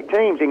 nationally ranked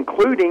teams,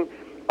 including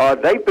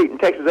they've beaten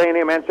Texas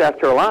A&M and South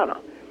Carolina.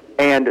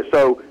 And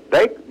so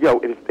they,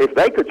 if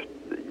they could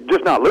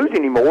just not lose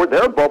anymore,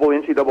 they're a bubble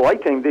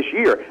NCAA team this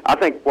year. I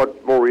think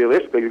what more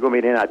realistically is going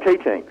to be an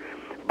NIT team.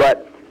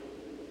 But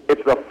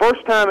it's the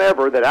first time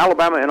ever that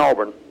Alabama and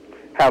Auburn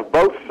have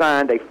both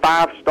signed a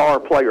 5-star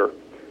player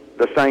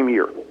the same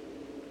year.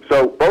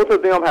 So both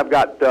of them have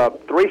got 3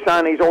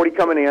 signees already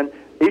coming in.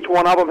 Each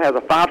one of them has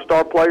a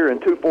 5-star player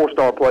and 2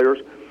 4-star players.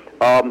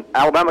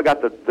 Alabama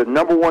got the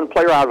number 1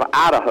 player out of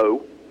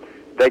Idaho.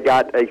 They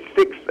got a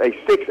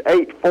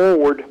 6'8"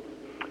 forward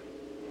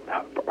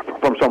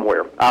from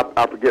somewhere.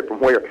 I forget from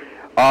where.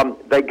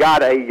 They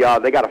got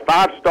a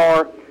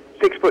 5-star,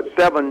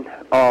 6'7"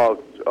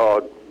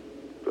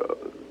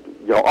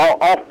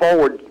 all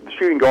forward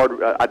shooting guard.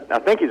 I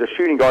think he's a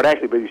shooting guard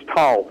actually, but he's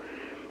tall.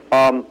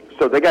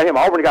 So they got him.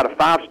 Auburn got a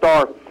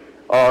 5-star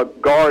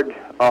guard.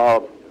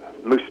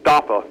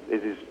 Mustafa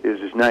is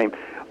his name.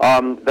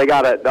 They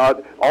got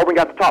Auburn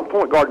got the top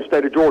point guard in the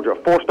state of Georgia, a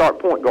 4-star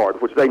point guard,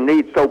 which they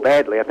need so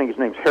badly. I think his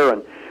name's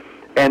Heron,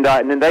 and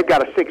then they've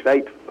got a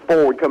 6'8"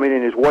 forward coming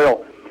in as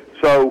well.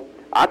 So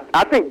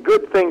I think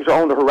good things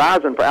are on the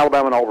horizon for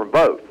Alabama and Auburn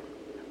both,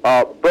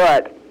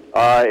 but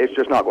it's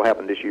just not going to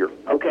happen this year.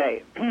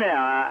 Okay.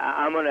 Now,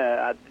 I'm going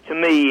to, to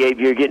me, if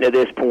you're getting to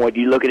this point,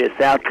 you look at it,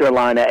 South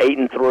Carolina,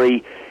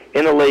 8-3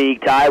 in the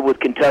league, tied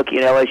with Kentucky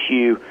and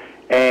LSU,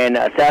 and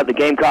the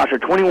Gamecocks are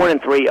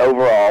 21-3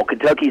 overall.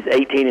 Kentucky's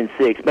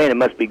 18-6. Man, it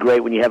must be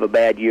great when you have a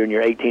bad year and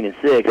you're 18-6.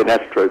 Yeah,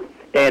 that's true.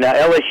 And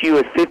LSU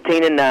is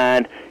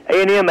 15-9,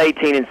 A&M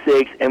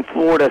 18-6, and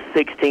Florida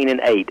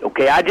 16-8.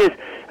 Okay, I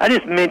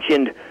just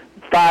mentioned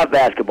 5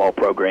 basketball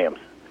programs.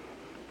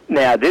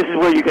 Now, this is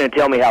where you're going to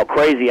tell me how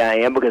crazy I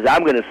am, because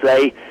I'm going to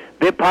say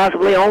that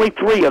possibly only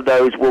 3 of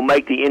those will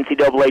make the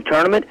NCAA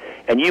tournament,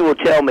 and you will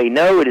tell me,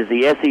 no, it is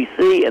the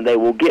SEC, and they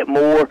will get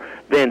more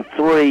than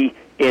 3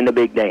 in the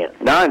big dance.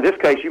 Now, in this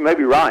case, you may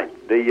be right.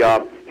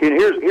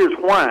 Here's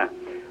why.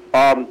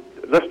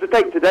 Let's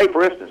take today,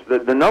 for instance.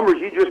 The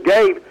numbers you just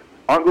gave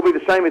aren't going to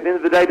be the same at the end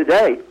of the day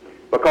today,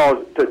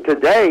 because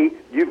today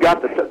you've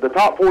got the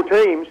top 4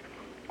 teams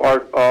are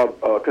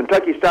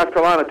Kentucky, South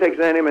Carolina, Texas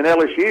A&M, and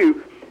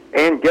LSU.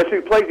 And guess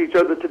who plays each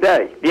other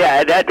today?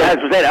 Yeah, that's what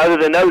I said. Other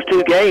than those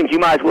 2 games, you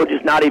might as well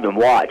just not even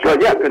watch. So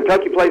yeah,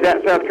 Kentucky plays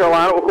at South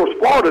Carolina. Of course,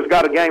 Florida's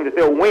got a game that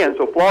they'll win,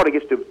 so Florida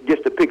gets to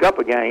pick up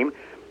a game,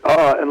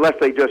 unless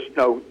they just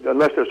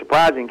unless they're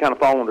surprising and kind of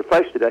fall on their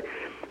face today.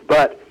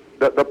 But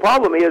the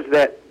problem is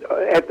that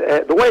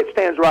at the way it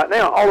stands right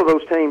now, all of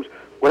those teams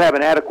would have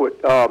an adequate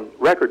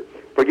record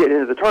for getting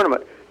into the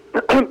tournament,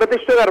 but they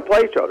still got to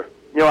play each other.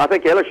 I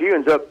think LSU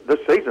ends up this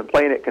season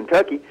playing at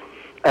Kentucky.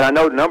 And I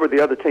know a number of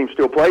the other teams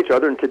still play each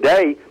other, and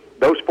today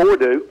those 4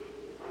 do.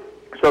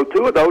 So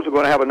 2 of those are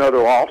going to have another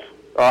loss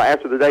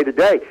after the day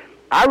today.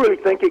 I really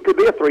think it could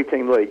be a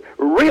 3-team league.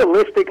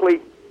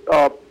 Realistically,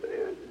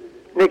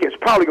 Nick, it's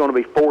probably going to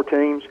be 4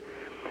 teams.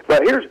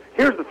 But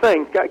here's the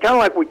thing, kind of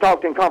like we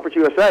talked in Conference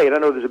USA, and I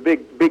know there's a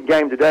big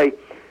game today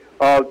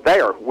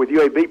there with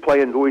UAB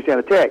playing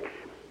Louisiana Tech.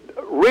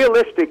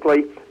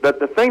 Realistically,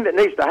 the thing that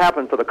needs to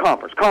happen for the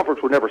conference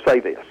would never say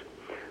this,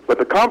 but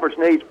the conference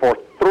needs for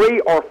 3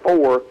 or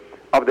 4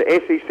 of the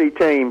SEC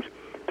teams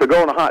to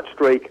go on a hot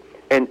streak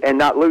and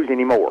not lose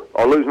anymore,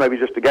 or lose maybe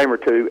just a game or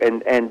two,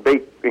 and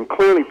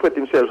clearly put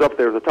themselves up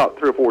there as the top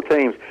 3 or 4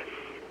 teams.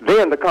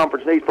 Then the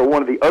conference needs for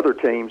one of the other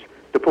teams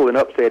to pull an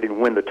upset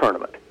and win the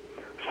tournament.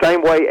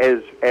 Same way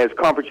as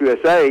Conference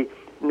USA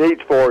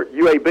needs for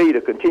UAB to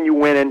continue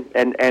winning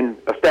and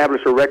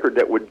establish a record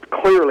that would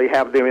clearly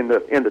have them in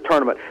the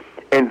tournament,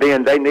 and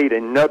then they need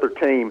another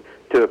team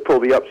to pull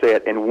the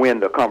upset and win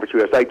the Conference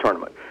USA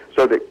tournament.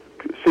 So that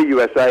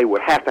CUSA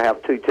would have to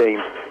have 2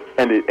 teams,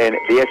 and the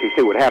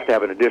SEC would have to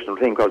have an additional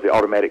team because the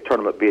automatic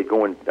tournament bid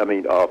going.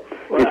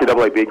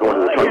 NCAA bid going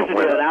to the tournament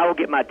winner. I will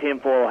get my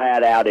tinfoil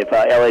hat out if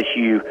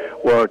LSU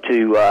were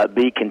to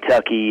beat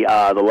Kentucky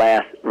the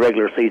last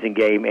regular season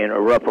game in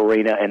Rupp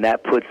Arena, and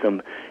that puts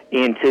them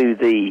into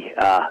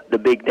the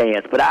big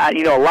dance. But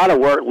a lot of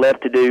work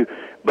left to do.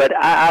 But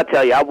I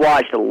tell you, I've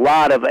watched a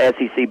lot of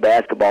SEC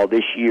basketball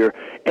this year,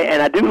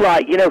 and I do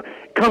like. It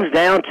comes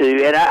down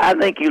to, and I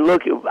think you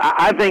look at.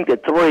 I think the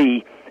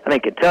 3. I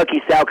think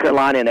Kentucky, South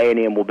Carolina, and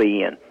A&M will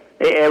be in,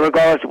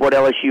 regardless of what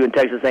LSU and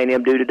Texas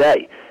A&M do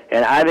today.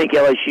 And I think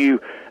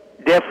LSU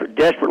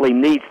desperately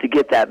needs to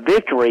get that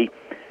victory.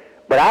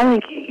 But I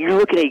think you're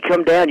looking at it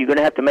come down, you're going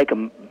to have to make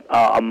a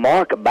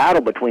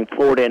battle between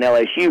Florida and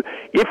LSU.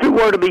 If it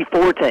were to be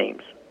 4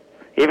 teams,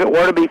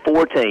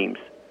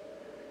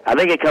 I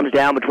think it comes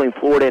down between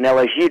Florida and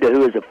LSU to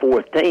who is the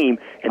 4th team,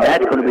 and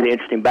that's going to be the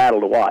interesting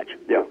battle to watch.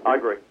 Yeah, I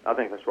agree. I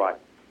think that's right.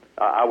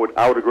 I would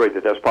agree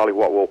that that's probably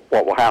what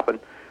will happen.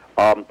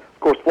 Of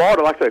course,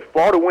 Florida, like I say,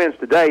 Florida wins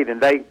today, then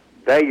they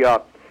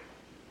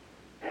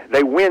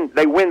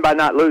win by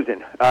not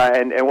losing.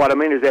 And what I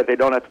mean is that they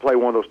don't have to play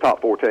one of those top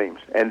 4 teams.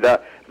 And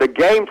the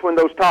games when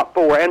those top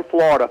 4 and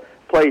Florida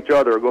play each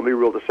other are going to be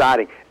real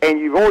deciding. And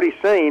you've already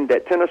seen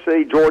that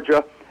Tennessee,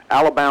 Georgia,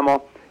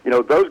 Alabama,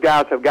 those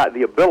guys have got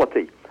the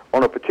ability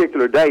on a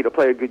particular day to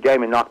play a good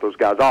game and knock those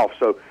guys off.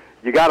 So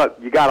you got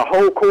a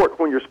whole court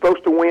when you're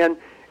supposed to win,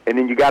 and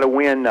then you got to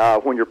win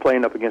when you're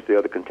playing up against the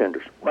other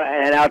contenders. Well,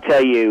 and I'll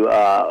tell you,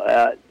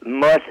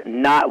 must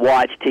not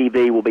watch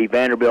TV will be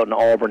Vanderbilt and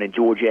Auburn and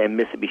Georgia and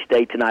Mississippi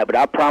State tonight. But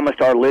I promised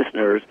our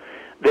listeners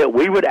that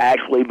we would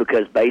actually,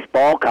 because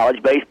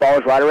college baseball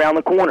is right around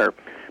the corner,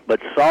 but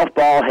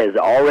softball has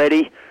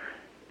already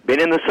been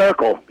in the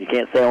circle. You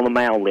can't say on the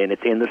mound, Lynn.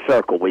 It's in the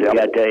circle. We've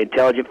got an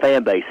intelligent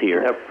fan base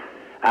here. Yep.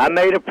 I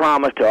made a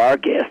promise to our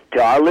guests,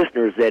 to our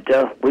listeners,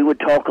 that we would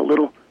talk a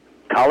little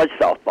college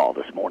softball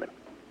this morning.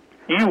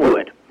 You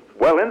would.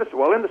 Well, in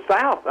the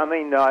South, I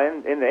mean,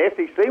 in the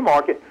SEC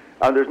market,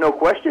 there's no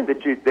question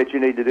that you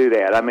need to do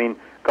that. I mean,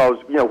 because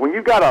when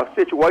you got a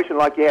situation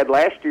like you had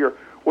last year,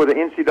 where the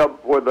NCAA,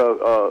 where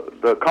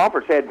the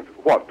conference had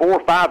 4 or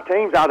 5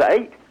 teams out of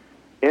 8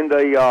 in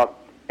the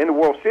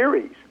World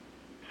Series.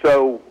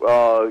 So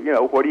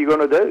what are you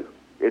going to do?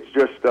 It's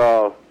just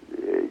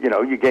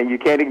you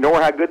can't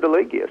ignore how good the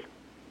league is.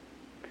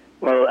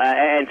 Well,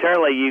 and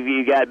certainly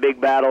you got big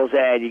battles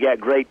and you got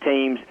great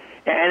teams.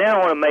 And I don't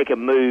want to make a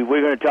move.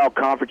 We're going to talk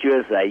Conference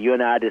USA. You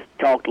and I just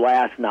talked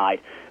last night.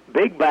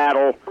 Big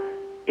battle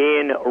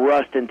in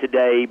Ruston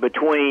today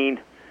between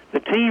the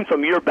team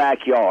from your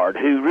backyard,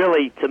 who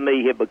really, to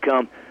me, have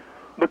become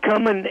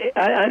an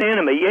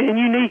enemy. And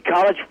you need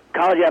college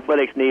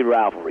athletics need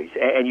rivalries.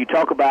 And you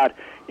talk about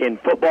in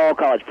football,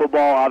 college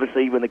football,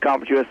 obviously, when the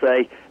Conference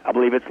USA, I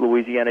believe it's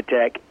Louisiana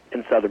Tech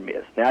and Southern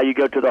Miss. Now you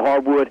go to the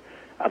hardwood,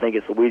 I think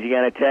it's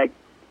Louisiana Tech,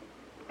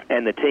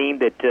 and the team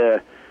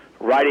that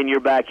right in your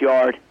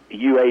backyard,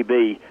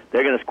 UAB,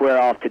 they're going to square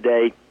off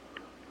today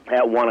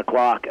at 1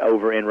 o'clock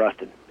over in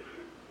Ruston.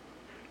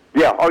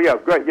 Yeah,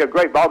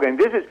 great ball game.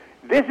 This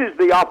is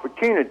the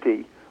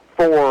opportunity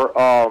for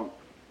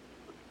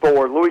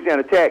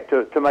Louisiana Tech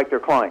to make their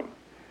claim.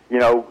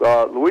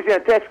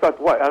 Louisiana Tech's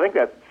got I think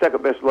that's the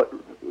second best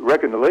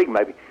record in the league,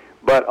 maybe,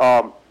 but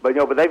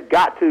they've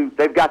got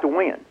to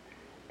win,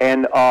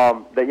 and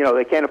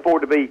they can't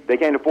afford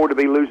to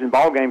be losing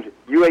ball games.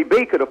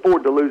 UAB could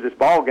afford to lose this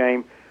ball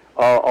game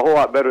a whole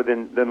lot better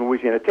than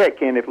Louisiana Tech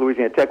can if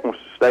Louisiana Tech wants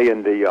to stay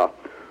in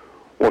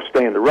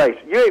the race.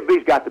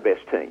 UAB's got the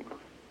best team.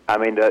 I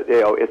mean,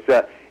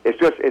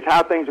 it's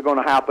how things are going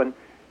to happen.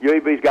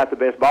 UAB's got the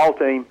best ball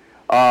team,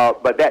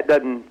 but that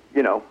doesn't,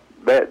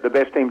 the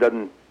best team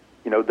doesn't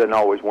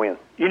always win.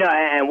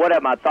 And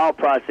what my thought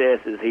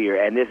process is here,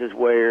 and this is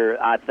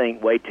where I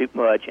think way too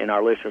much, and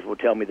our listeners will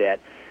tell me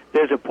that.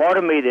 There's a part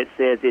of me that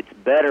says it's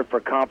better for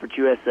Conference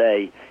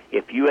USA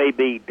if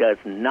UAB does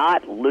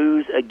not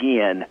lose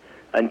again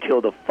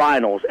until the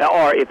finals,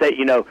 or if they,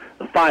 the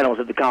finals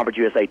of the Conference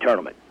USA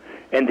tournament.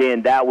 And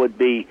then that would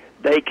be,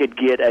 they could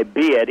get a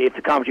bid if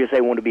the Conference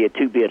USA wanted to be a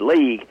 2-bid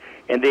league,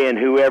 and then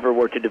whoever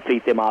were to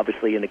defeat them,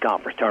 obviously, in the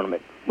conference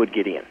tournament would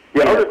get in.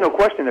 Yeah, there's no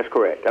question that's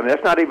correct. I mean,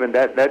 that's not even,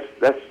 that's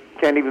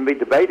can't even be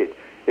debated.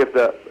 if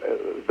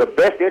the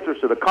best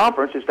interest of the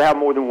conference is to have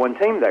more than one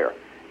team there,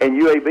 and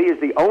UAB is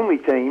the only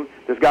team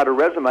that's got a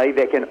resume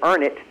that can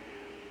earn it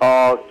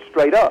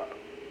straight up.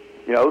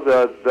 You know,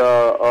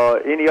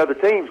 any other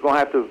team's going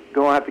to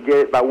have to get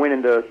it by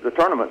winning the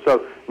tournament.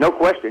 So no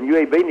question,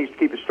 UAB needs to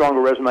keep as strong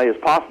a resume as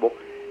possible,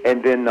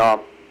 and then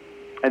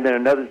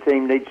another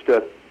team needs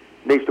to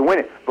win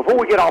it. Before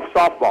we get off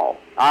softball,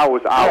 I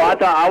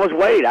thought I was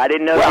Wade. I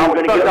didn't know you were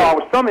going to get. I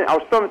was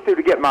thumbing through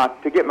to get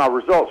my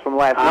results from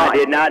last night. I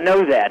did not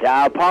know that.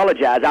 I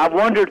apologize. I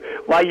wondered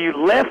why you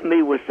left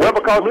me with such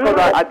because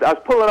I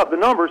was pulling up the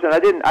numbers and I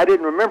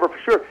didn't remember for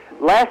sure.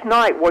 Last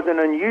night was an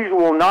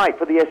unusual night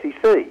for the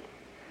SEC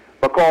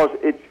because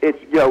it's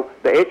you know,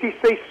 the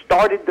SEC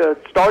started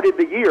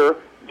the year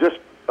just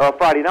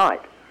Friday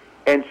night,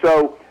 and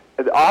so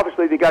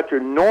obviously they got your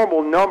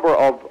normal number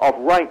of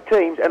ranked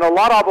teams, and a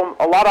lot of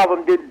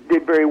them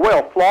did very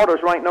well.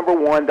 Florida's ranked number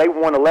 1. They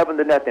won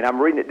 11-0. I'm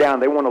reading it down.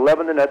 They won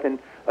 11-0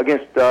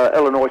 against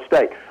Illinois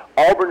State.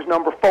 Auburn's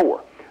number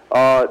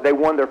 4. They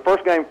won their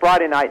first game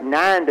Friday night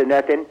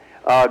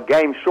 9-0.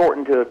 Game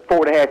shortened to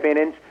 4.5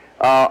 innings.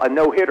 A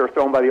no-hitter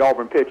thrown by the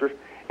Auburn pitchers.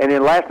 And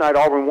then last night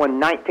Auburn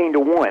won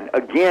 19-1.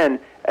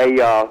 Again, a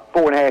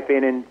 4.5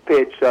 inning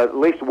pitch. At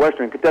least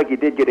Western Kentucky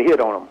did get a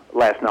hit on them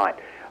last night.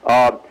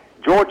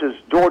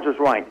 Georgia's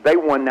ranked. They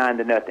won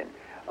 9-0.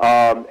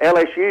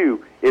 LSU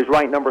is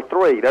ranked number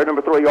 3. They're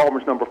number 3.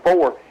 Auburn's number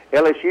 4.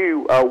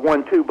 LSU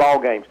won 2 ball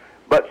games.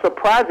 But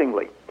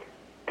surprisingly,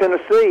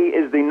 Tennessee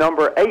is the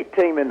number 8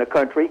 team in the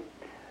country.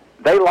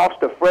 They lost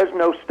to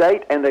Fresno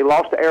State and they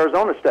lost to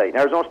Arizona State.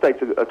 Arizona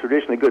State's a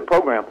traditionally good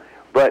program,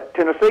 but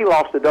Tennessee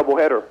lost a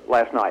doubleheader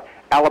last night.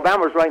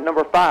 Alabama's ranked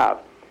number 5.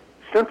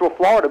 Central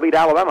Florida beat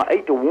Alabama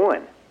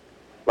 8-1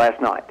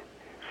 last night.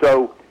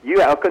 So you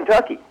have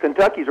Kentucky.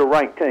 Kentucky's a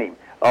ranked team.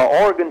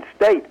 Oregon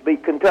State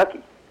beat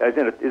Kentucky is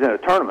in a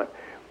tournament.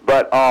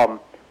 But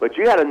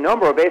you had a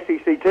number of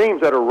SEC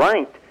teams that are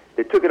ranked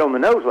that took it on the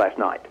nose last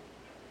night.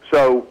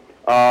 So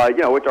you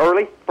know, it's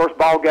early, first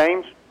ball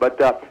games, but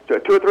so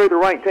 2 or 3 of the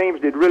ranked teams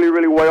did really,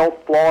 really well.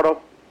 Florida,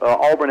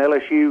 Auburn,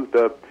 LSU,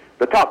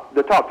 the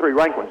top 3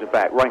 ranked ones, in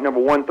fact, ranked number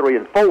 1, 3,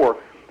 and 4,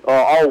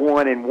 all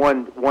won and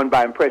won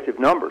by impressive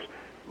numbers.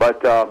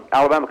 But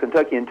Alabama,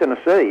 Kentucky, and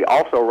Tennessee,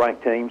 also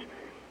ranked teams,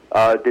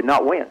 did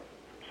not win.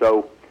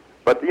 So,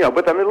 but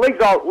I mean,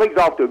 the league's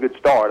off to a good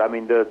start. I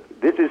mean,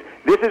 this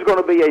is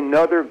going to be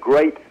another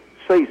great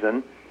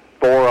season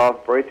for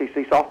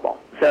SEC softball.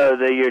 So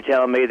you're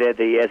telling me that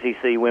the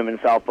SEC women's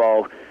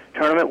softball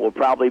tournament will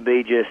probably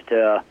be just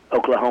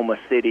Oklahoma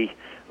City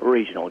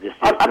regional?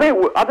 I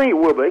think it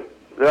will be.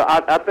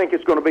 I think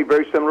it's going to be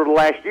very similar to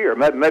last year.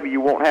 Maybe you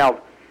won't have,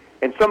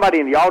 and somebody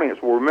in the audience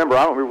will remember.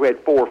 I don't remember if we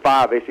had 4 or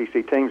 5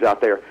 SEC teams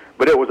out there,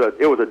 but it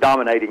was a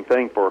dominating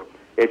thing for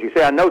SEC.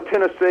 I know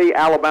Tennessee,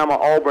 Alabama,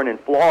 Auburn, and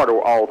Florida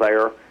were all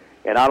there,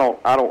 and I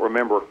don't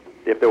remember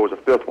if there was a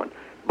 5th one.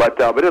 But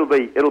it'll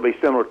be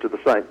similar to the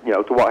same, you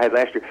know, to what I had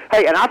last year.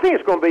 Hey, and I think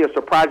it's going to be a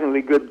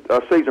surprisingly good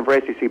season for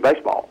SEC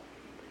baseball.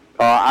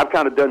 I've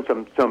kind of done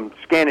some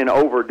scanning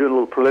over, doing a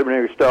little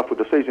preliminary stuff with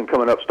the season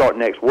coming up, starting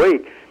next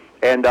week,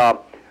 and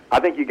I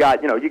think you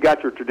got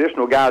your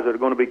traditional guys that are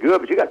going to be good,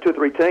 but you got 2 or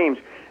 3 teams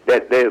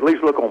that at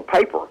least look on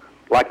paper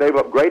like they've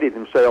upgraded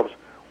themselves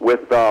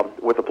with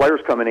the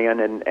players coming in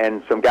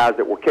and some guys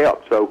that were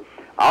kept. So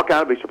I'll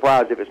kind of be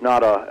surprised if it's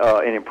not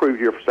an improved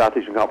year for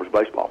Southeastern Conference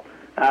baseball.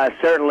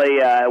 Certainly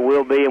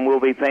will be, and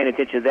we'll be paying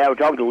attention to that. We're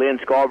talking to Lynn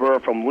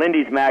Scarborough from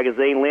Lindy's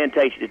Magazine. Lynn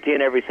takes you to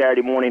 10 every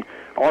Saturday morning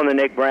on the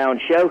Nick Brown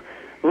Show.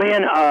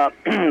 Lynn,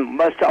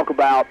 let's talk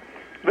about,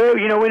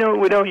 you know, we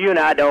don't, you and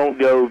I don't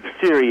go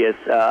serious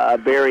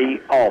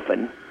very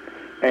often,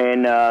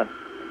 and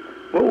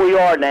well, we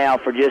are now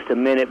for just a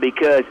minute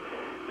because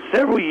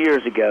several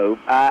years ago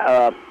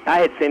I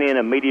had sent in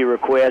a media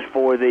request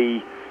for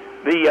the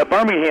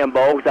Birmingham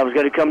Bowl because I was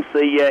going to come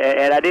see you,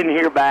 and I didn't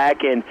hear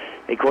back. And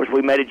of course,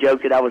 we made a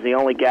joke that I was the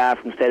only guy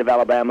from the state of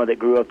Alabama that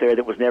grew up there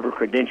that was never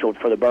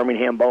credentialed for the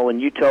Birmingham Bowl. And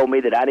you told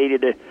me that I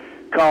needed to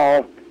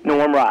call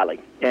Norm Riley.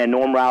 And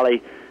Norm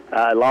Riley,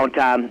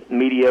 longtime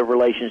media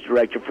relations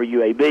director for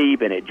UAB,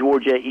 been at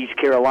Georgia, East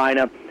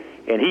Carolina,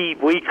 and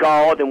we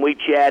called and we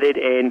chatted,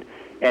 and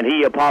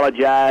he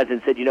apologized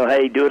and said, you know,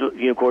 hey, do it.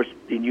 You know, of course,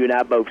 and you and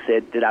I both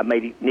said that I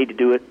may need to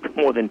do it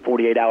more than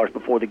 48 hours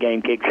before the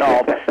game kicks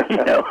off. You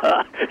know,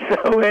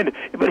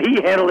 but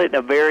he handled it in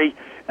a very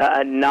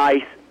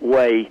nice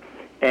way,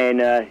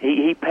 and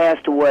he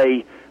passed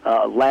away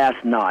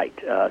last night.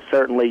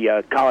 Certainly,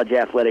 college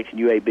athletics and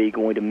UAB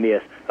going to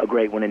miss a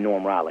great one in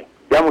Norm Riley.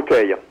 Yeah, I'm gonna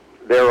tell you,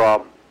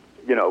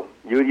 you know,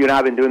 you and I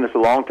have been doing this a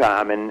long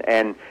time,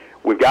 and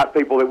we've got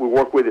people that we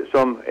work with at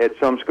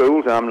some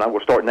schools, and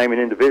we'll start naming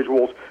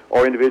individuals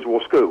or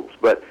individual schools.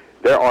 But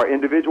there are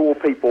individual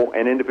people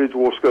and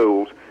individual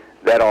schools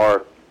that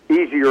are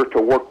easier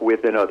to work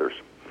with than others.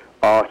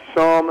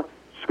 Some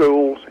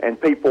schools and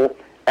people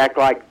act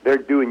like they're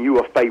doing you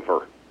a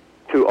favor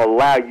to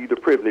allow you the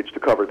privilege to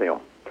cover them.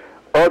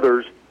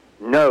 Others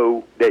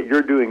know that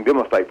you're doing them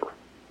a favor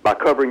by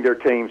covering their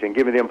teams and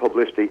giving them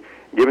publicity,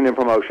 giving them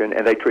promotion,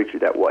 and they treat you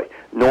that way.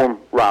 Norm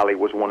Riley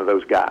was one of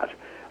those guys.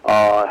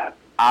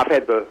 I've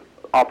had the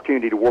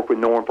opportunity to work with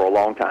Norm for a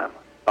long time.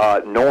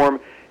 Norm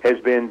has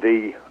been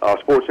the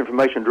sports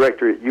information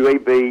director at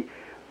UAB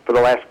for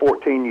the last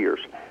 14 years.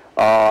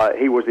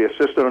 He was the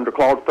assistant under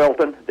Claude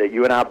Felton that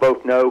you and I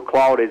both know.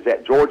 Claude is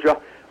at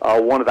Georgia,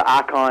 one of the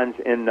icons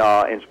in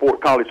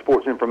college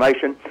sports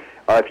information.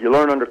 If you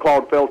learn under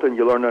Claude Felton,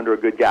 you learn under a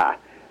good guy.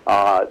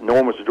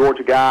 Norm was a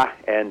Georgia guy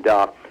and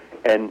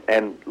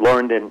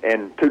learned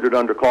and tutored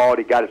under Claude.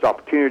 He got his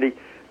opportunity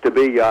to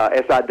be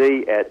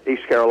SID at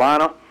East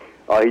Carolina.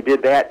 He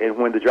did that, and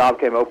when the job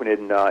came open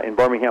in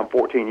Birmingham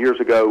 14 years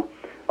ago,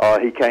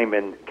 he came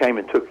and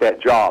took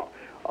that job.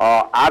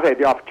 I've had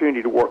the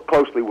opportunity to work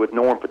closely with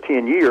Norm for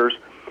 10 years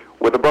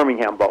with the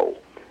Birmingham Bowl.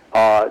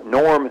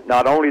 Norm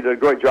not only did a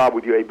great job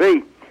with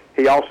UAB,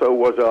 he also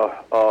was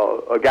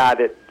a guy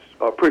that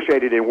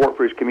appreciated and worked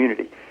for his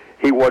community.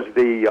 He was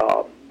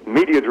the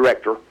media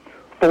director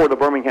for the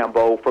Birmingham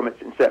Bowl from its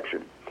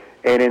inception.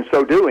 And in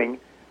so doing,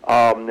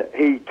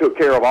 he took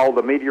care of all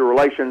the media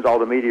relations, all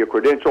the media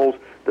credentials,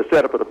 the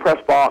setup of the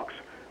press box,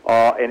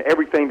 and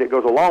everything that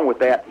goes along with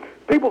that.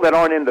 People that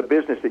aren't in the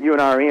business that you and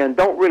I are in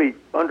don't really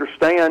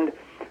understand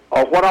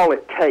what all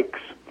it takes.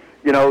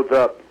 You know,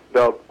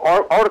 the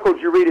articles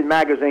you read in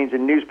magazines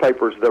and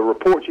newspapers, the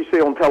reports you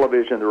see on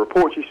television, the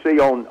reports you see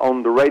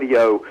on the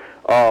radio,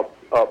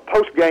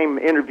 post-game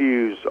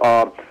interviews,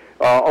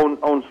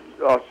 on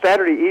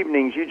Saturday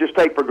evenings, you just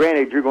take for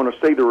granted you're going to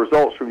see the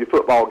results from your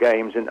football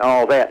games and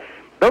all that.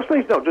 Those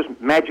things don't just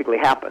magically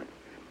happen.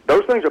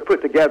 Those things are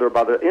put together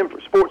by the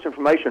sports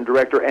information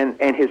director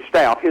and his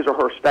staff, his or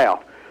her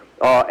staff,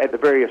 at the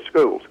various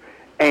schools.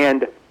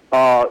 And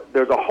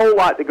there's a whole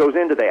lot that goes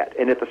into that.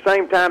 And at the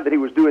same time that he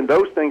was doing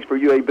those things for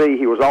UAB,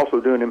 he was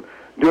also doing them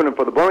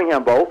for the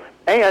Birmingham Bowl.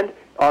 And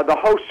the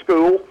host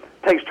school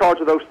takes charge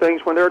of those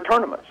things when there are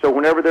tournaments. So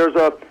whenever there's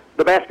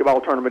the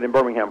basketball tournament in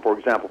Birmingham, for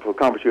example, for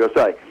Conference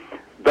USA,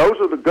 those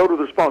are go to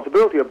the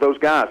responsibility of those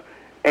guys.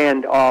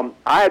 And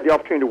I had the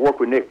opportunity to work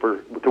with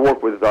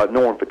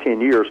Norm for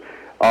 10 years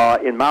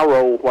in my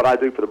role, what I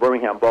do for the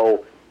Birmingham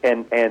Bowl,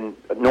 and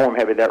Norm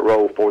having that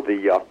role for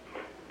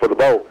the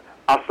bowl.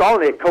 I saw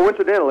Nick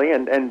coincidentally,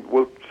 and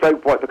we'll say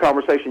what the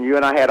conversation you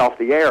and I had off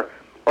the air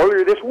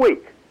earlier this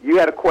week. You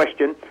had a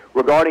question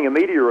regarding a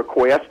media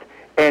request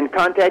and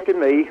contacted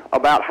me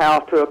about how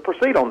to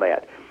proceed on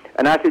that.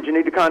 And I said, you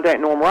need to contact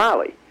Norm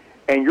Riley.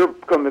 And your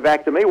coming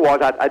back to me was,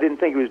 I didn't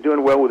think he was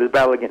doing well with his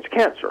battle against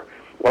cancer.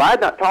 Well, I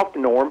had not talked to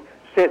Norm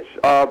since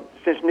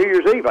New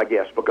Year's Eve, I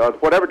guess, because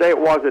whatever day it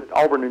was that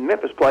Auburn and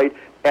Memphis played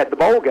at the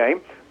bowl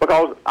game,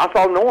 because I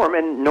saw Norm,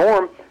 and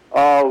Norm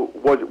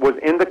was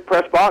in the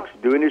press box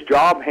doing his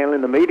job,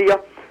 handling the media,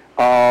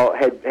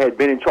 had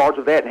been in charge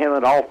of that and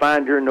handling it all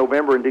fine during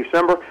November and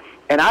December.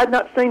 And I had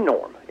not seen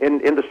Norm in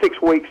the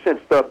 6 weeks since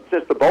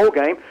the bowl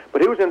game,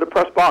 but he was in the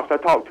press box. I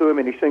talked to him,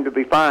 and he seemed to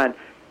be fine.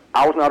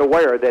 I was not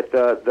aware that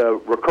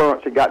the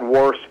recurrence had gotten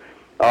worse,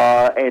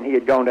 and he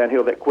had gone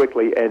downhill that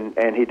quickly,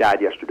 and he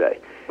died yesterday.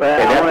 Well,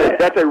 and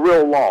that's a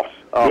real loss.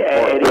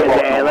 It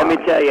is, and let me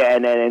tell you,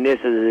 and this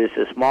is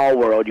a small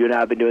world. You and I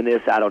have been doing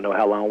this, I don't know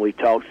how long. We've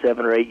talked,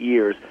 7 or 8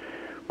 years.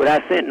 But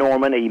I sent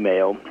Norm an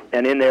email,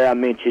 and in there I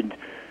mentioned,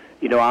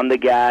 I'm the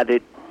guy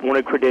that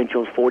wanted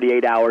credentials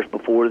 48 hours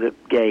before the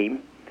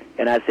game,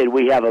 and I said,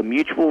 we have a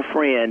mutual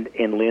friend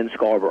in Lynn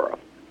Scarborough.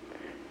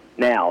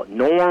 Now,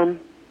 Norm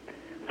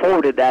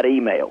forwarded that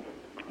email.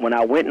 When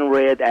I went and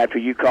read after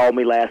you called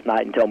me last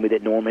night and told me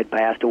that Norm had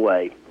passed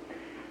away,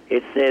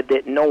 it said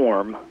that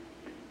Norm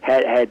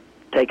had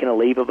taken a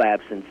leave of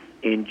absence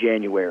in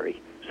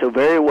January. So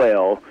very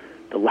well,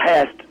 the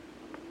last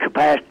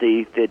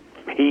capacity that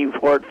he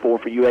worked for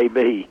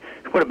UAB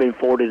would have been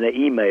forwarded an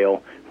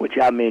email, which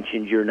I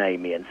mentioned your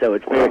name in. So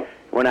it's very,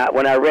 when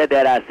I read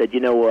that, I said, you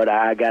know what,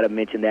 I got to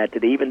mention that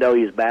even though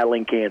he is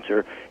battling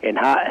cancer and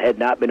had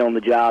not been on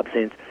the job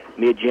since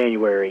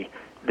mid-January,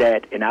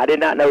 and I did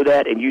not know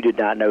that, and you did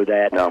not know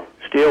that. No.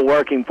 Still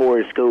working for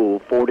his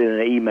school, forwarded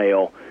an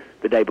email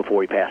the day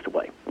before he passed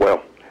away.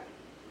 Well,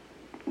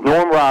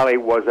 Norm Riley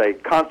was a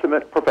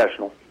consummate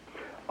professional.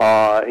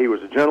 He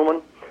was a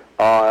gentleman.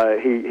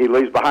 He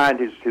leaves behind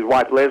his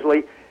wife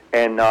Leslie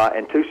and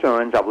 2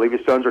 sons. I believe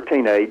his sons are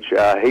teenage.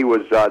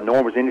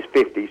 Norm was in his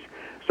 50s,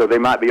 so they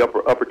might be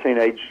upper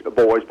teenage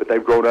boys, but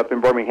they've grown up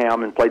in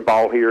Birmingham and played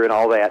ball here and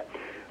all that.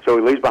 So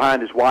he leaves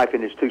behind his wife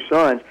and his 2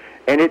 sons,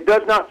 and it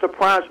does not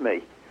surprise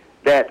me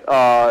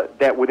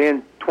that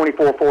within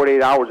 24,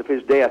 48 hours of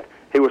his death,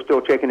 he was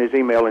still checking his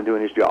email and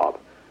doing his job,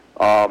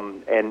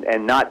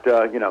 and not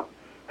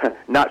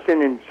not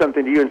sending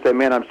something to you and saying,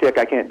 "Man, I'm sick,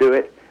 I can't do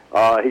it."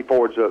 He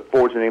forwards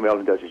an email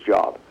and does his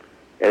job,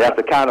 and that's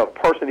the kind of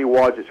person he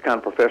was. It's the kind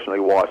of professional he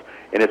was,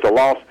 and it's a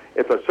loss.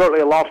 It's certainly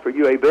a loss for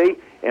UAB,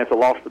 and it's a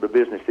loss for the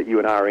business that you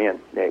and I are in,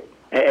 Nick.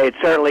 It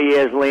certainly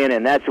is, Lynn,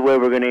 and that's the way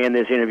we're going to end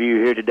this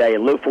interview here today.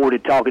 And look forward to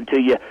talking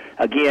to you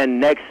again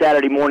next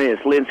Saturday morning.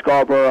 It's Lynn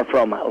Scarborough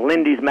from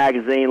Lindy's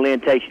Magazine. Lynn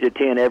takes you to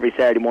 10 every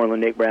Saturday morning on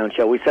the Nick Brown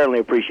Show. We certainly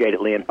appreciate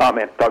it, Lynn. Oh,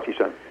 man. Talk to you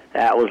soon.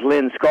 That was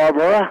Lynn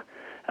Scarborough.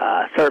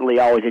 certainly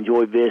always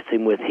enjoy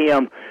visiting with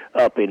him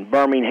up in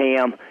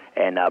Birmingham,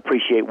 and I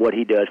appreciate what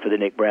he does for the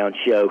Nick Brown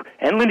Show.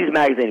 And Lindy's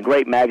Magazine, a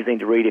great magazine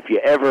to read if you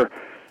ever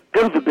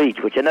go to the beach,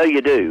 which I know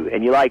you do,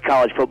 and you like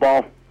college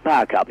football.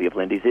 Buy a copy of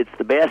Lindy's. It's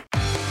the best.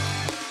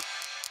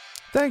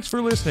 Thanks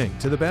for listening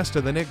to the Best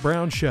of the Nick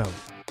Brown Show.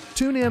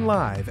 Tune in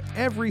live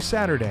every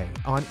Saturday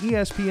on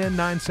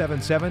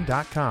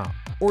ESPN977.com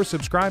or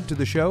subscribe to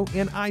the show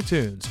in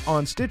iTunes,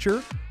 on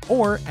Stitcher,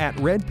 or at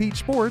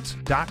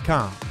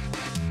redpeachsports.com.